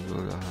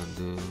bangle dah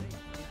ada.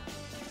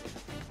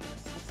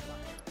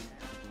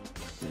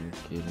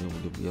 Okay, ni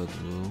boleh biar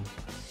dulu.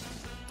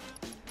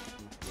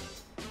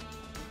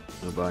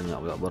 Ada banyak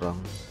pula barang.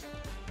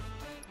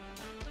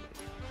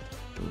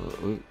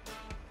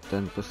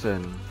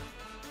 10%.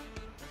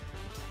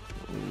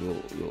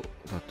 Yuk,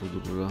 satu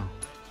dulu lah.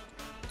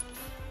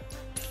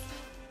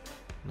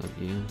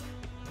 Lagi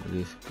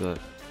beli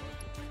skirt.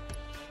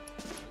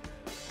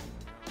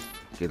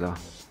 Okay lah.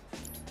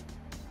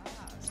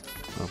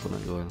 Apa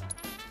nak jual?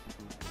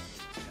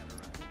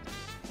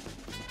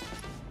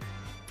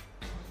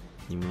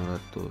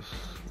 500.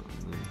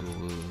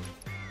 Dua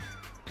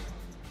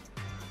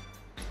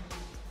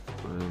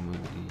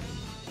remedy.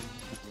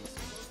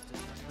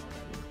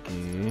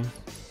 Okay.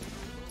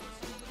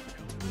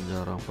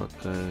 Jarang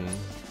pakai.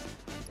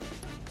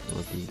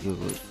 2-3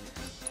 kot.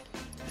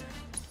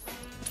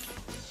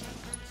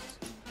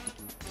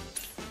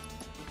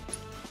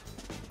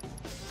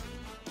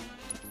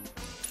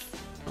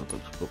 Atau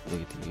cukup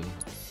lagi 3.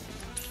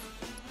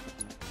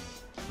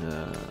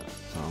 Ya,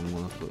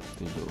 sama kot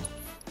 7.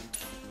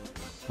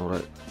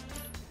 Alright.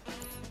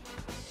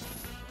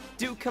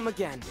 Do come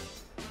again.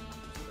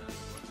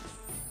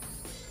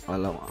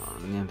 Alamak,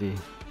 ni nanti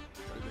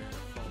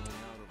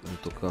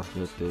untuk craft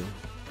senjata.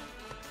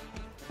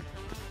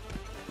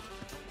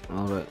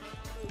 Alright.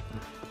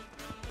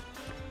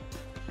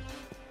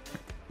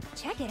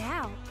 Check it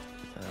out.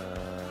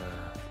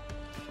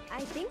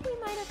 I think we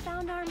might have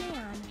found our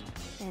man,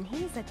 and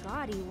he's a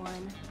gaudy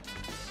one.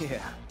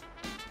 Yeah.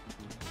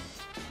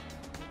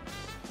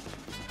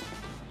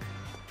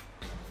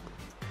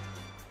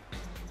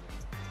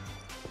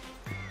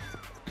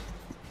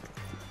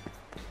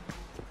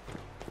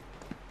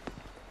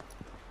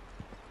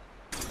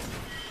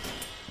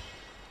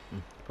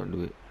 dapat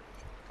duit.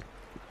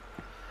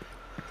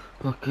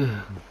 Okey,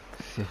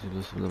 save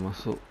dulu sebelum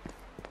masuk.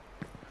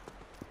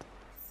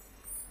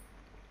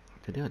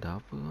 Tadi ada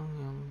apa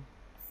yang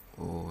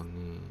oh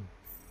ni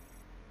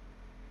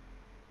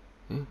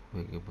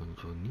bagi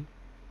bonjo ni.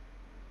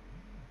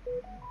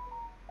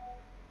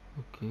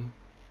 Okey.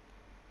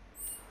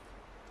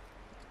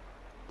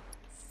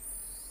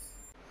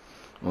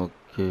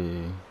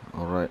 Okey,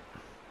 alright.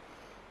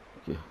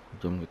 Okey,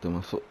 jom kita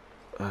masuk.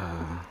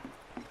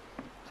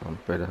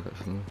 Sampai dah kat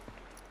sini.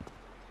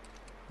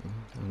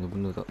 Ada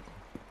benda tak?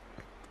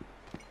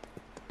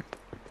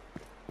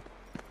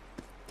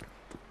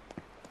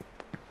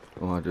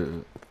 Oh, ada.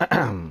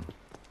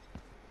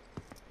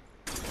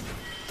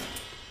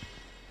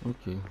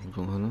 Okey,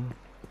 hujung sana.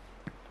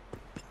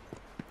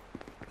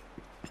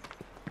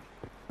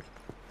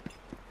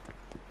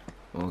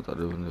 Oh, tak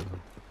ada benda.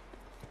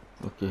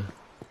 Okey.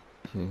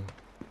 Sini.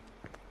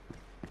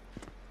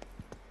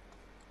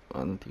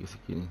 Nanti ke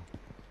sini.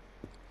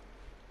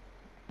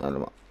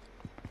 Alamak.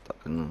 Tak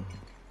kena.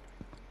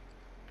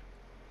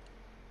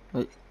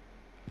 Baik.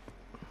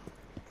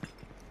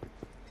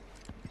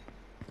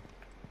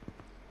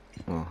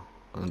 Oh,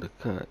 orang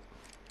dekat.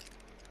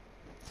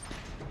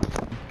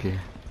 Okey.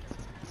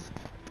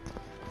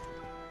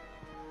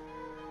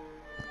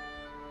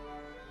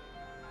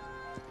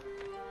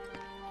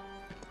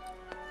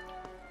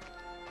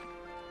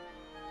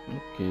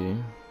 Okey.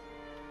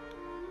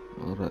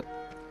 Alright.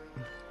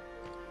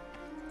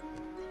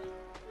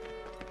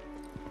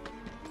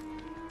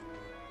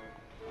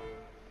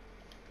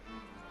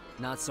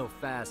 Not so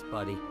fast,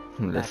 buddy.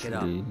 Back it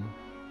up.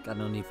 Got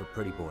no need for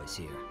pretty boys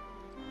here.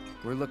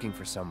 We're looking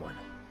for someone.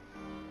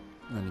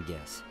 Let me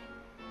guess.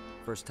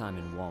 First time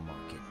in Wall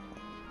Market.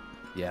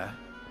 Yeah?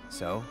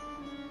 So?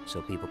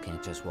 So people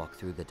can't just walk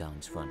through the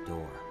Don's front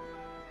door.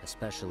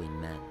 Especially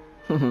men.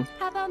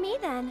 How about me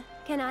then?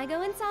 Can I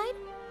go inside?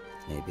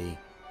 Maybe,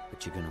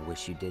 but you're gonna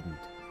wish you didn't.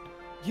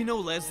 You know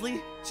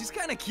Leslie? She's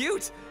kinda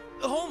cute.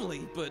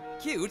 Homely, but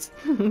cute.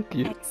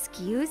 Cute.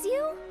 Excuse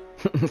you?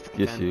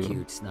 Excuse you.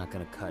 Cute's not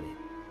gonna cut it.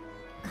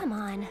 Come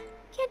on.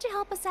 Can't you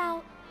help us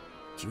out?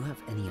 Do you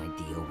have any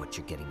idea what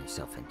you're getting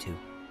yourself into?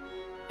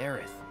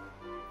 Aerith.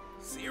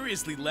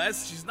 Seriously,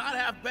 Les, she's not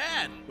half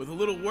bad. With a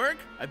little work,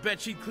 I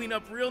bet she'd clean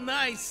up real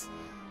nice.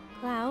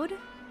 Cloud,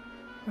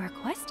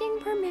 requesting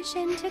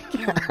permission to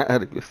kill.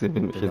 Requesting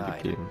permission to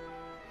kill.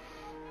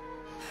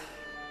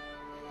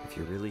 If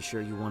you're really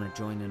sure you want to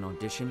join an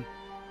audition,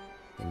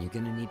 then you're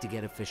gonna need to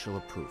get official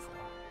approval.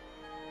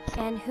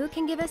 And who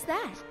can give us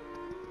that?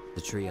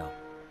 The trio.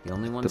 The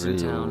only ones in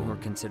town who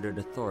are considered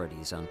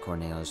authorities on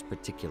Corneo's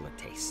particular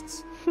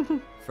tastes.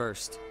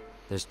 First,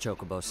 there's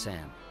Chocobo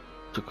Sam.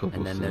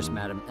 And then there's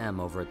Madam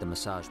M over at the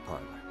massage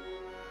parlor.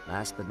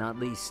 Last but not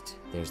least,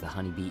 there's the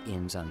Honeybee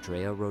Inn's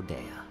Andrea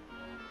Rodea.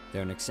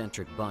 They're an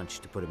eccentric bunch,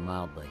 to put it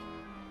mildly.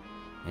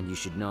 And you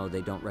should know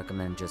they don't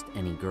recommend just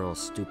any girl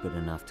stupid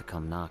enough to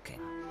come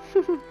knocking.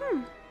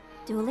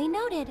 Duly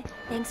noted.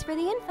 Thanks for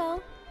the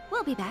info.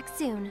 We'll be back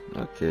soon.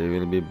 Okay,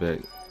 we'll be back.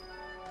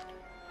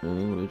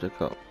 Boleh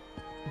cakap?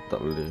 Tak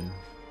boleh.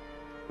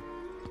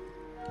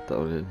 Tak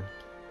boleh.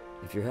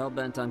 If you're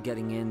hell-bent on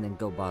getting in, then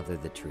go bother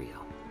the trio.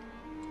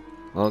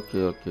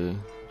 Okay, okay.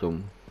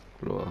 Jom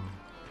keluar.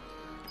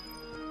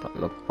 Tak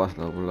lepas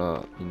lah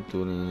pula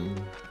pintu ni.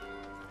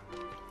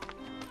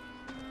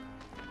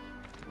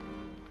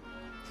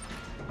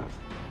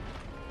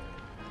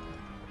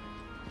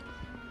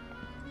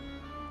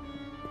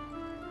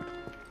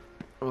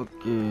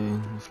 Okay,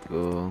 let's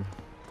go.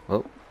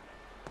 Oh.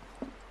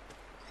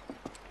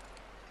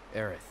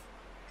 Aerith,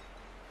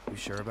 you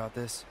sure about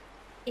this?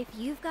 If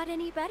you've got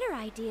any better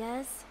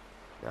ideas.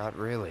 Not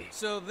really.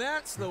 So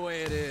that's the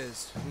way it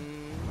is.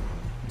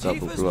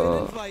 Tifa's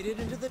been invited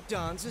into the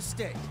Don's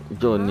estate.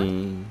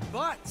 Johnny.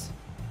 But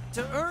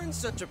to earn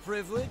such a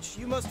privilege,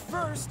 you must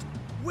first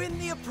win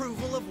the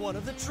approval of one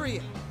of the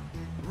trio.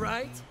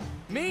 Right?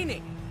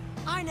 Meaning,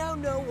 I now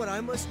know what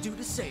I must do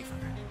to save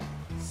her.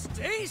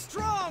 Stay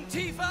strong,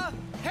 Tifa!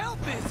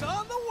 Help is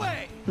on the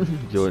way!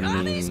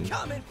 Johnny's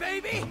coming,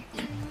 baby!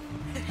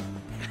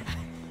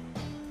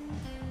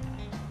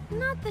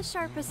 Not the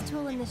sharpest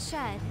tool in the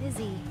shed, is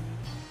he?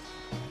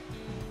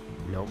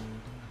 Nope.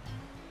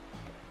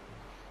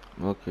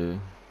 Okay.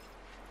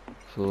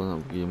 So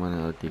nak pergi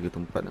mana? Ada 3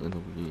 tempat nak kena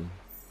pergi.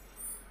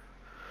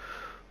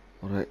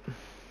 Alright.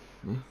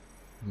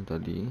 Ni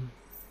tadi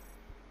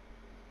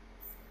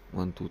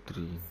 1, 2,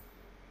 3.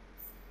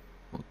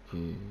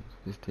 Okay,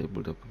 this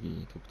table dah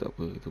pergi. Tapi tak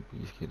apa, kita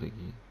pergi sekali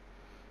lagi.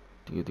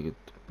 3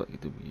 tempat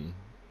kita pergi.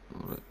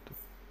 Alright.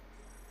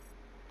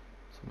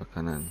 Sebelah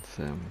kanan,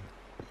 Sam.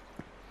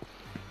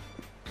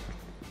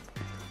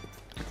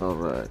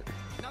 Alright.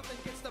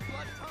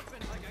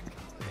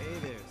 Hey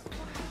there.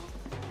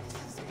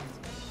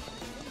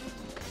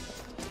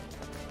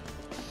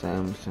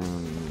 Sam,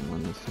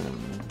 mana Sam?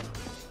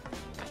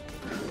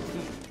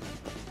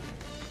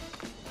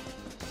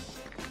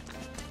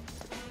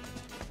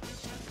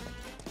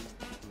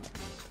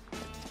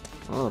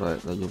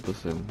 Alright, dah jumpa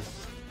Sam.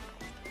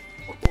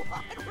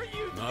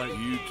 Not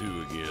you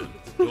two again.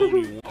 Told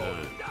you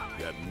one time.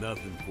 Got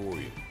nothing for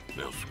you.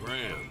 Now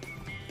scram.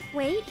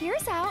 Wait,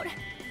 here's out.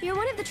 You're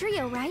one of the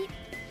trio, right?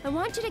 I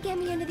want you to get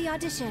me into the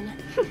audition.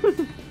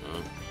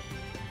 Huh?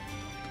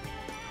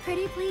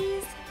 Pretty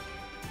please?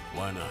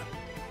 Why not?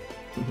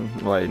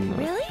 Why not?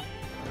 Really?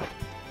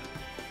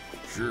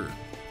 Sure.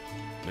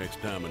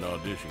 Next time an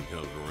audition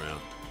comes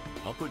around,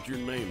 I'll put your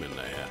name in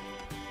the hat.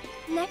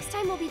 Next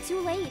time will be too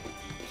late.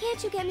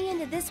 Can't you get me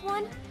into this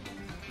one?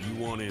 You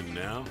want in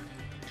now?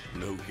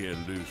 No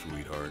can do,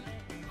 sweetheart.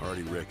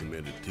 Already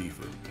recommended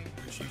TIFA.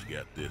 She's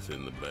got this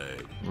in the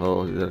bag.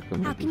 Oh, yeah.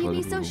 How can you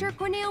be so sure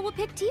Corneo will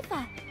pick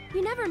Tifa?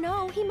 You never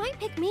know. He might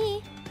pick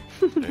me.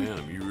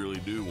 Damn, you really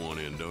do want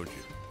in, don't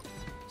you?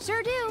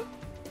 Sure do.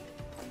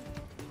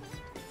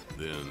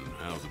 Then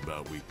how's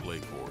about we play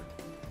for it?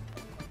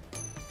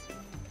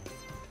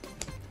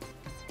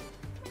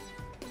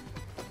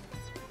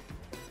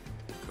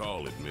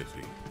 Call it,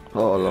 Missy.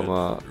 Oh,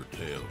 alamak.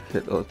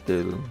 Head or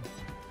tail.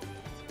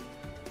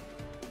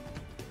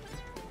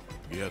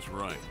 Guess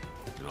right,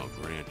 and I'll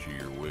grant you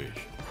your wish.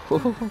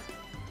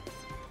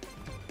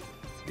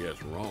 Guess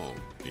wrong,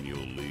 and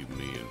you'll leave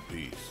me in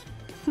peace.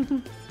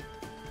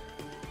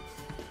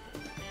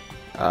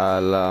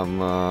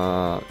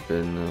 Alamak,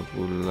 kena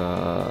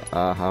pula.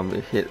 Ambil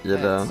head je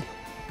dah.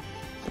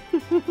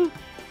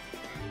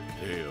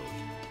 Tails,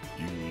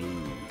 you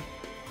lose.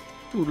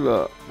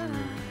 Pula.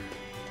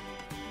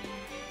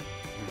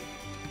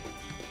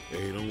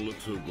 Hey, don't look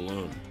so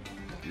glum.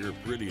 You're a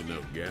pretty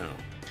enough gal.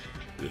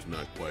 Just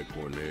not quite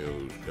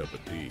Corneo's cup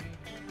of tea.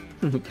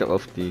 Cup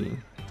of tea.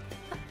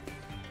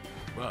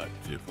 But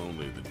if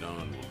only the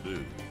Don will do,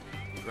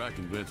 try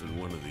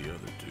convincing one of the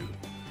other two.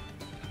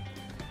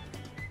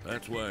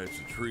 That's why it's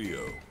a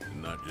trio, and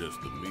not just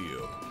the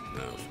Mio.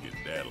 Now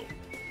skedaddle.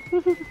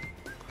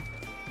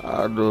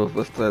 Aduh,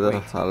 pasti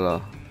dah salah.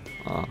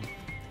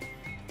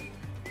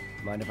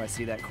 Mind if I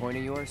see that coin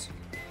of yours?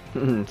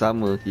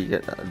 Sama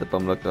tiga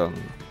depan belakang.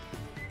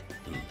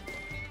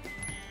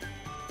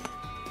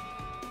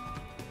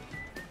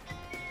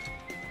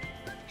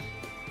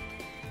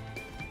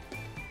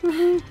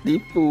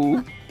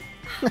 Tipu.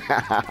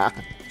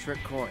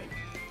 Trick coin.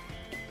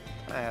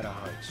 I had a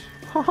hunch.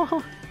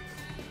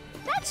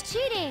 That's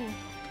cheating.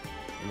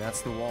 And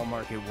that's the wall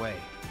market way.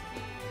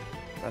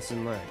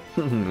 Lesson learned.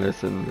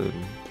 Lesson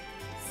learned.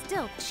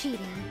 Still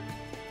cheating.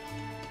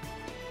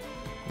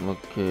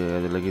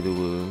 Okay, ada lagi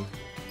dua.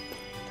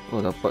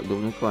 Oh, dapat dua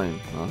punya coin.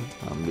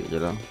 Ambil je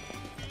lah.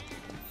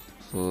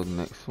 So,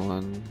 next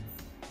one.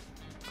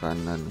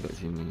 Kanan kat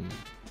sini.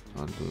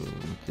 Ada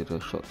kira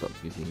shot tak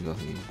pergi singgah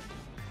ni.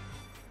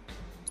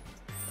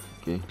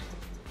 Okay.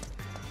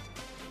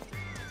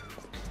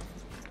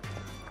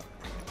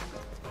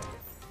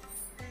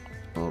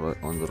 Alright,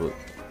 on the road.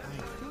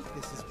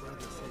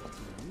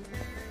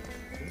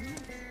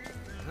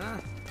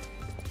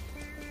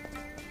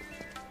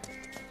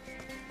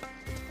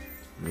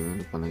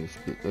 Ni depan lagi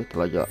sikit.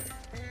 Terlajak.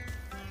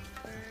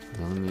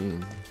 Yang ni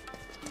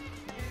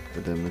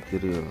kedai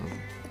material.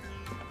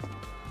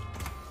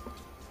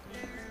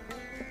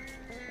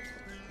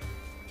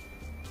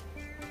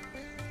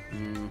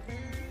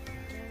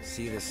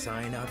 See the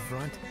sign out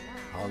front?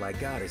 All I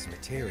got is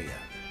materia.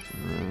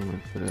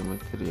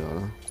 Material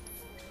lah.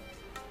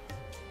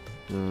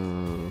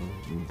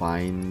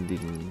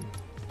 Binding.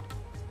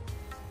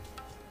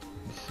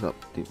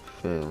 Disruptive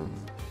fail.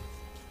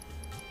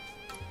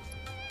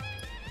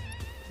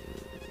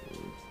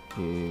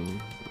 Okay,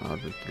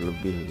 ada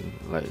terlebih,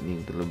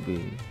 lightning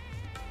terlebih.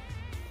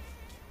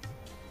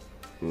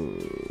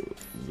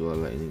 Jual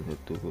lightning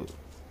satu kot.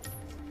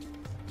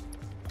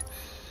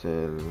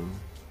 Sell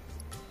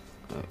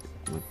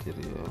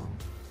material.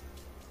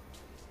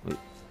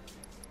 Wait.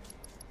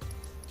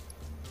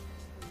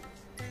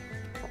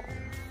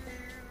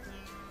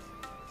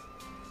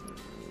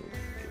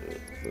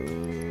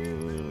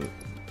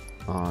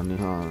 Ni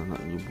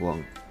nak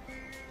buang.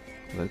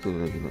 Lepas tu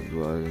lagi nak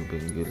jual yang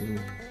pinggir ni.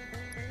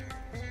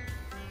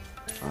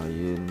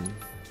 Iron.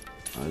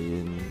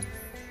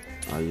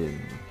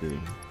 Okay.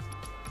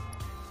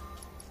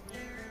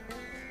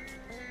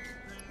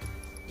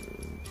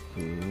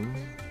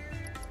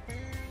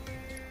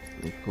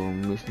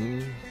 E-commerce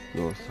ni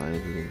your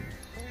silence.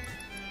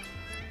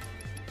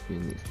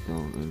 Phoenix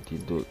down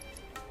antidote.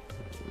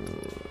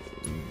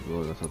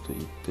 Jual lah satu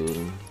eater.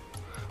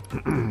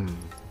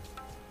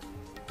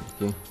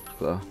 Okay, cukup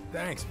lah.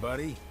 Thanks,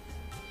 buddy.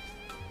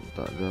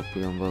 Tak ada apa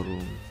yang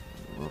baru.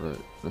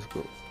 Alright, let's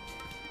go.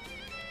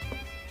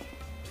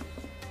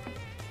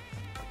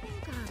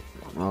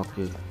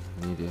 Okay,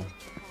 ni dia.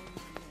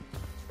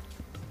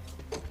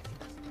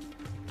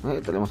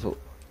 Tak boleh masuk.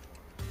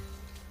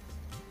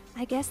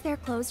 I guess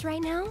they're closed right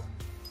now?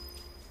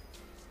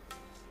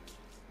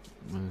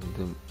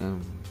 Random M.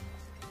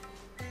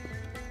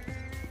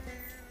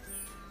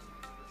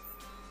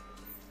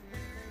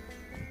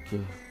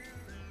 Okay.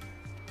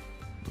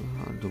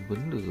 Ada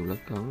benda ke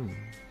belakang ni?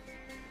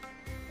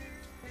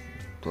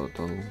 Tak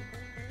tahu.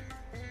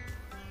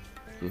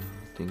 Okay,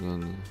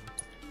 tinggal ni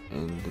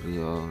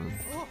Andrea ni.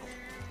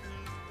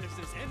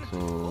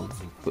 So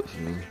ikut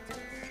sini.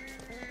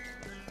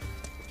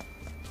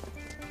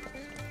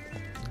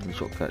 Ini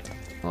shortcut.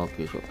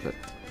 Okay, shortcut.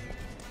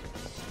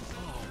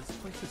 Oh, this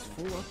place is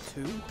full up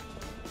too.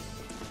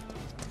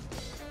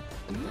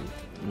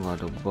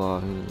 Ada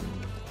bar ni.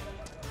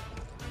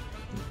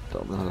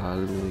 Tak pernah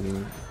lalu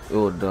ni.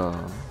 Oh dah.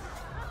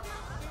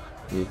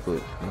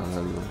 Ikut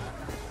lalu.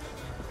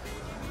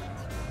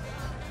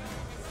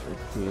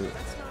 Okay.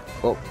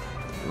 Oh,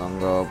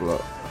 langgar pula.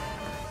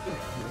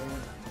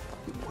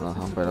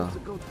 Sampai dah.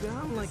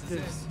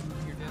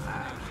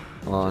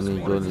 Ni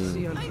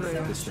Johnny.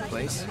 This the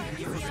place?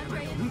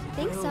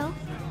 Think so.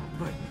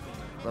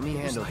 Let me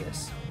handle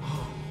this.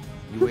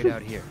 You wait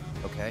out here,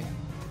 okay?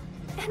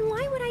 And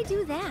why would I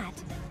do that?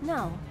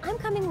 No, I'm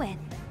coming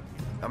with.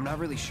 I'm not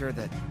really sure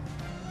that...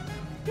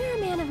 You're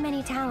a man of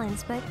many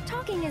talents, but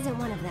talking isn't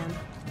one of them.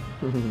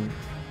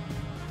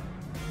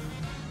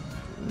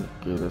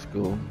 Okay, let's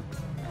go.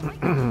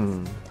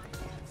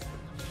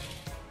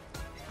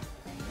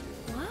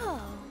 Whoa.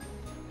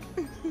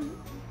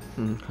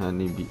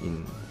 Honey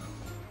bean.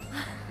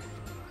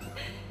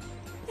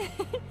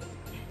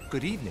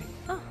 Good evening.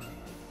 Oh.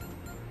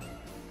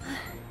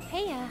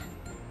 Heya.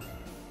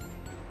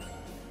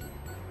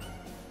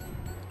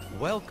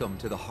 Welcome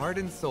to the heart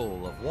and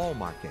soul of Wall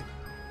Market,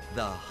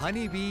 the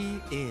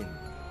Honeybee Inn.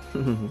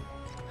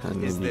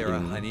 Is there a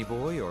honey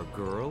boy or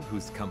girl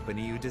whose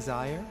company you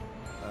desire?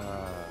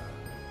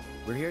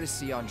 We're here to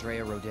see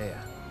Andrea Rodea.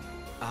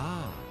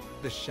 Ah,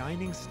 the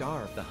shining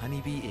star of the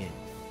Honeybee Inn.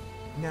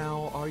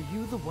 Now, are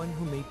you the one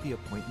who made the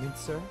appointment,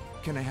 sir?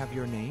 Can I have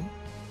your name?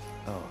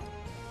 Oh,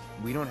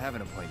 we don't have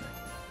an appointment.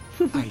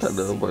 I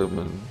see.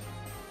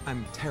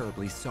 I'm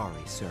terribly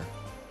sorry, sir.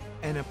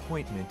 An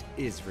appointment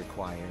is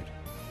required,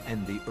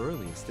 and the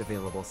earliest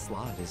available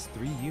slot is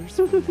 3 years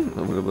from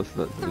now.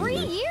 3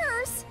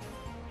 years?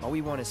 All we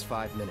want is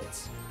 5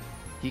 minutes.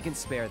 He can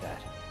spare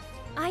that.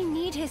 I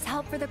need his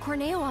help for the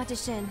Corneo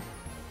audition.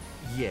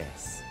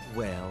 Yes,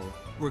 well,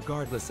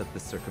 regardless of the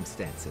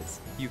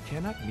circumstances, you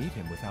cannot meet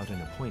him without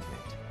an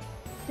appointment.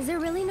 Is there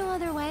really no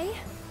other way?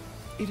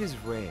 It is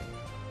rare,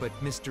 but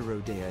Mr.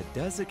 Rodea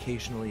does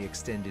occasionally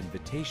extend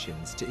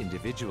invitations to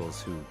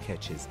individuals who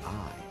catch his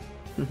eye.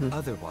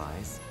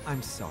 Otherwise,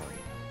 I'm sorry,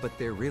 but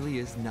there really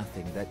is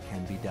nothing that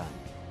can be done.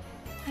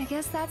 I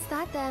guess that's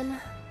that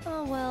then.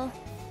 Oh well,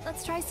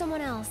 let's try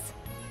someone else.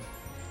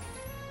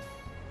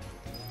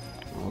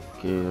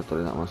 Okay, tak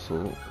boleh nak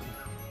masuk.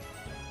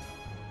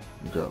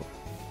 Sekejap.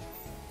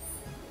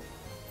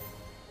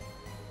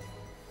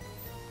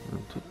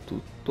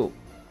 Tutup.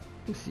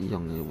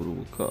 Siang ni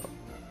baru buka.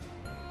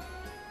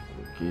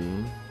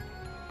 Okay.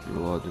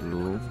 Keluar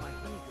dulu.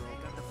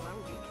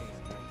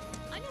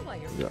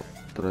 Sekejap.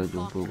 Try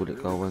jumpa budak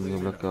kawan ni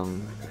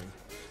belakang.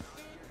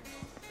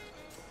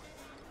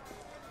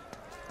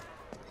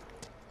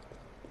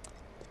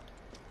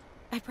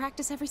 I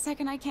practice every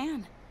second I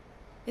can.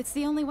 It's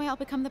the only way I'll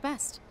become the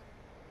best.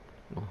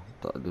 Oh,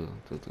 tak ada.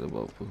 Tak boleh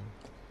buat apa.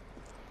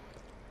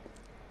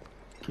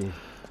 Okay.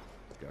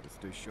 Gotta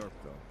stay sharp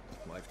though.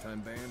 Lifetime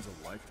band's a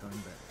lifetime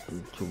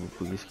band. Cuba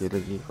pergi sekali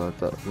lagi. Kalau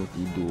tak aku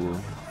tidur.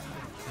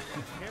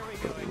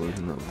 Tak boleh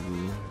nak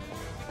pergi.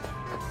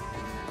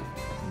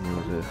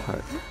 Nak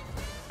rehat.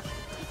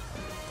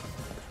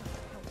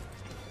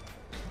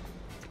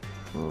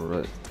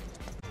 Alright.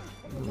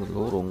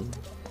 Lorong.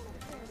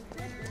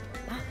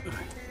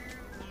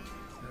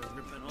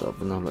 Tak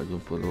pernah nak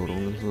jumpa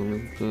lorong ni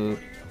sebelum ke.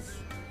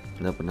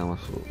 Dah pernah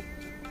masuk.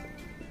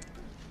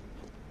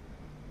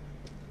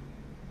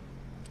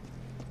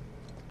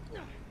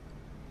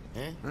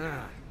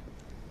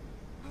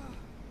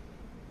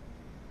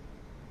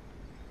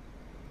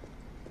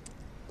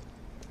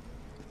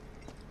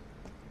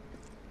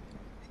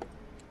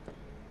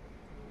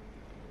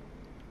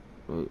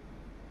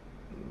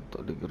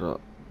 Tak ada gerak.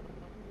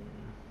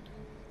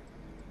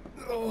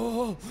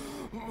 Oh,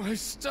 my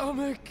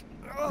stomach.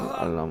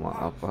 Alamak,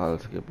 apa hal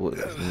sakit perut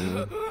kat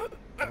sini.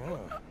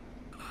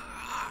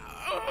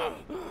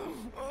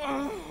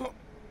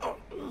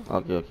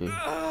 Okay.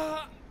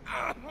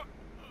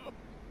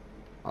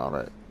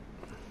 Alright.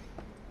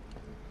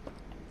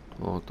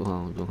 Oh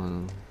Tuhan,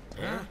 jangan.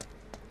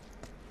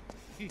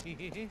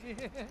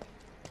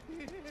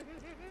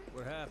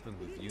 What happened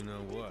with you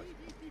know what?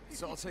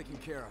 It's all taken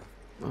care of.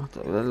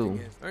 Tak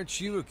lalu. Aren't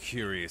you a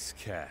curious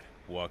cat,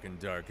 walking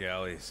dark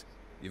alleys?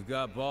 You've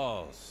got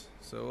balls,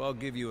 so I'll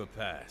give you a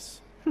pass.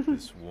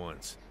 This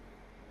once.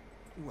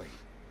 Wait,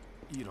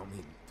 you don't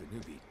mean the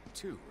newbie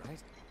too,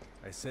 right?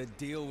 I said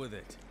deal with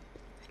it.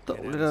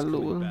 Tak boleh Get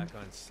lalu. back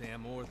on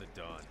Sam or the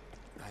Dawn.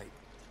 I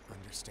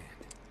understand.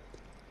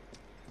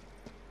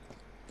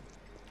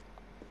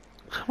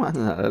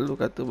 Mana nak lalu,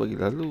 kata bagi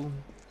lalu.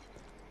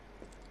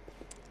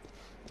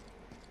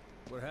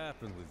 What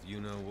happened with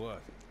you know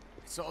what?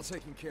 It's all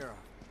taken care of.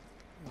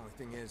 The only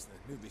thing is the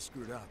newbie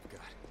screwed up,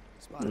 got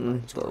spotted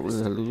by a Tak boleh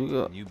tourist. lalu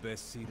juga. You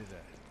best see to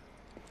that.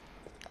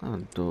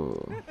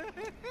 Aduh.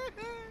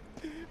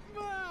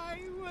 My,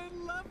 what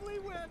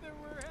lovely weather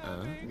we're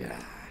having.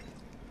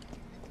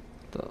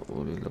 Tak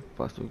boleh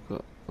lepas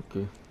juga.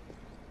 Okay.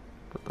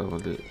 tahu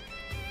balik.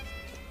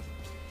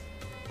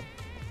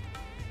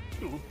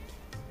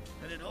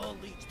 And it all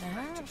leads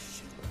back to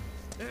shit.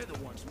 They're the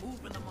ones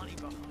moving the money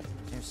behind.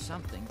 There's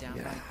something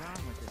downright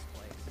wrong with this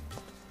place.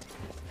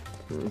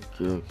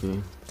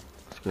 Okay.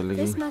 Sekali lagi.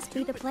 This must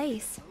be the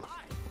place.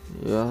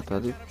 Ya,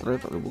 tadi try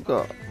tak boleh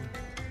buka.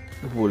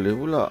 Boleh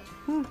pula.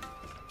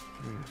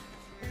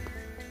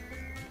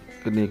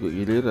 Kena ikut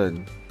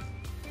giliran.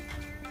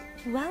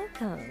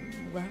 Welcome.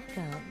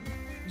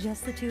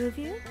 Just the two of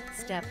you?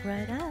 Step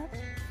right up.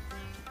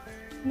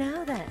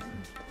 Now then,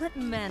 what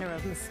manner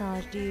of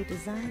massage do you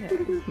desire?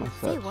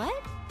 Say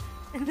what?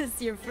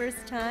 This your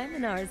first time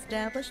in our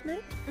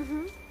establishment?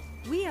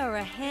 We are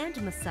a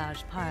hand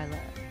massage parlor.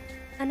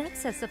 An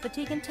excess of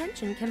fatigue and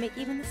tension can make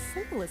even the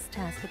simplest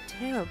task a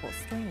terrible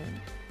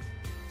strain.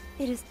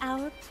 It is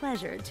our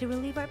pleasure to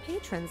relieve our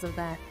patrons of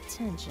that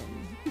tension.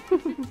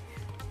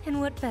 And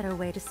what better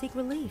way to seek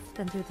relief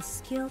than through the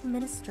skilled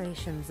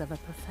ministrations of a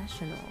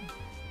professional?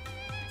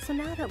 So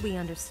now that we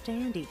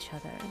understand each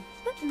other,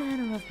 what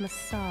manner of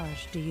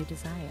massage do you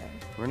desire?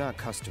 We're not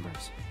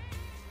customers.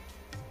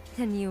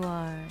 Then you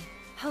are...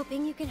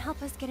 Hoping you can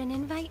help us get an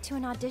invite to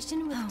an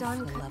audition with Don...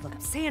 For the love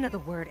of... Say another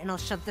word and I'll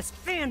shove this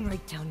fan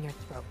right down your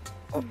throat.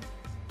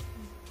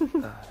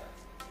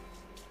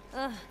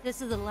 This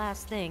is the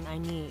last thing I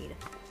need.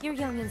 You're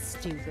young and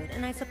stupid,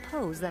 and I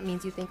suppose that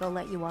means you think I'll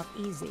let you off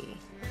easy.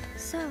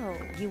 So,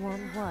 you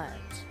want what?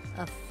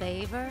 A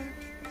favor?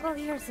 Well,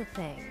 here's the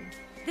thing.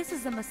 This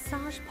is a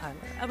massage parlor,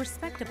 a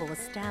respectable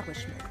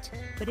establishment.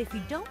 But if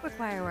you don't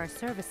require our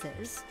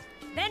services,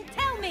 then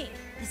tell me!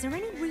 Is there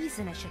any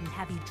reason I shouldn't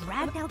have you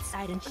dragged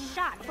outside and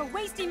shot for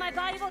wasting my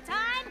valuable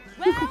time?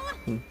 Well...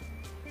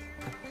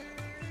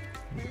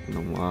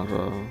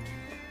 Namara.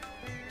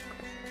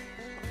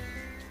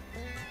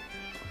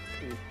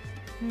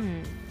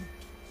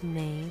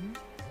 Name?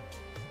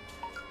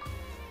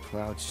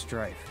 Cloud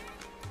Strife.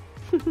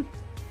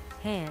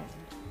 Hand.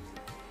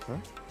 Huh?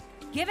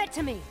 Give it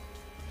to me!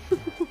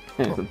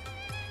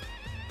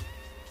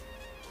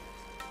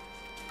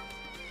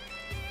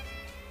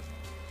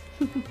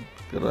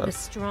 The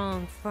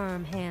strong,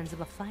 firm hands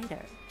of a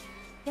fighter.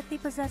 Yet they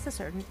possess a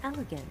certain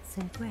elegance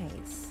and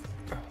grace.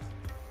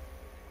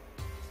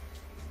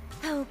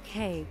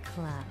 Okay,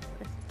 Cloud.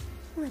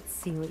 Let's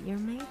see what you're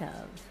made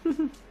of.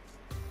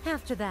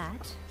 After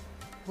that,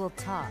 we'll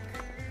talk.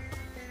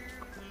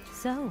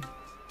 So,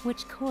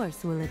 which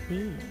course will it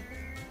be?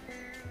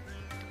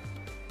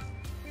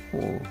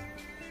 Oh.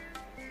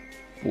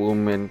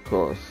 Woman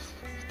course,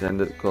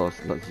 standard course,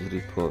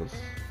 luxury course.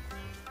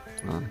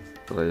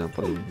 Try yang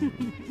paling.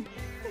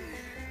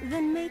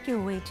 Then make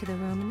your way to the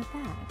room in the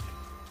back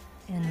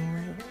and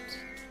wait.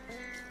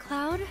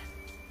 Cloud?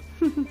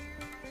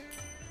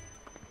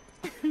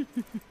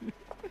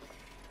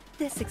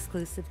 This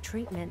exclusive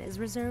treatment is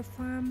reserved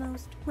for our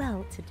most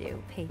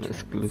well-to-do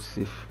patrons.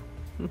 Exclusive.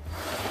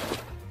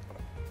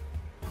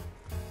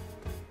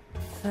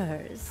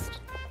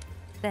 First,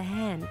 the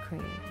hand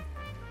cream.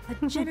 A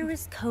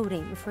generous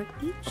coating for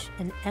each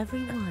and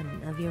every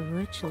one of your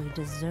richly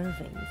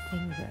deserving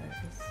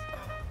fingers.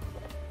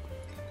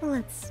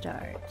 Let's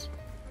start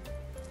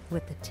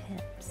with the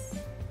tips.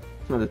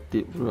 Ada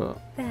tip pula.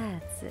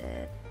 That's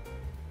it.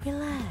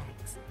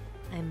 Relax.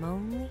 I'm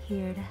only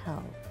here to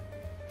help.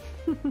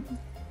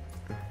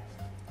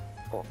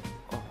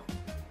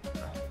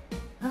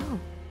 Oh,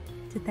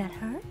 did that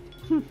hurt?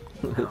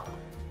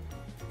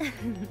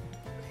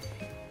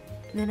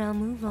 Then I'll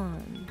move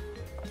on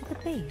to the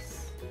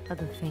base of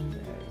the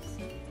fingers.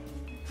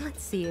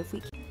 Let's see if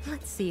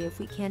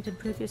we can't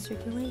improve your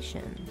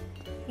circulation.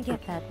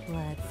 Get that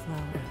blood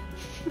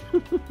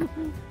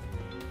flowing.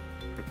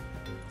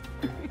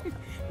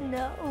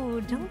 No,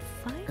 don't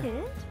fight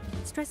it.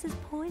 Stress is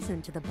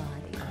poison to the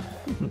body.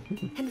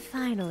 And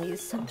finally,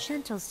 some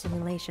gentle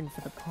stimulation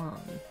for the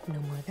palm. No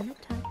more than a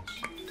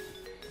touch.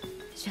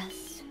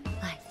 Just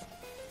like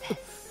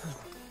this.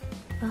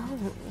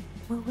 Oh,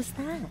 what was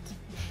that?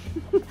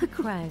 A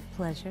cry of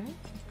pleasure?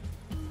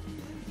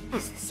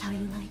 Is this how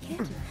you like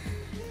it?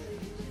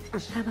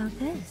 How about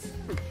this?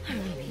 Or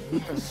maybe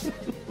this?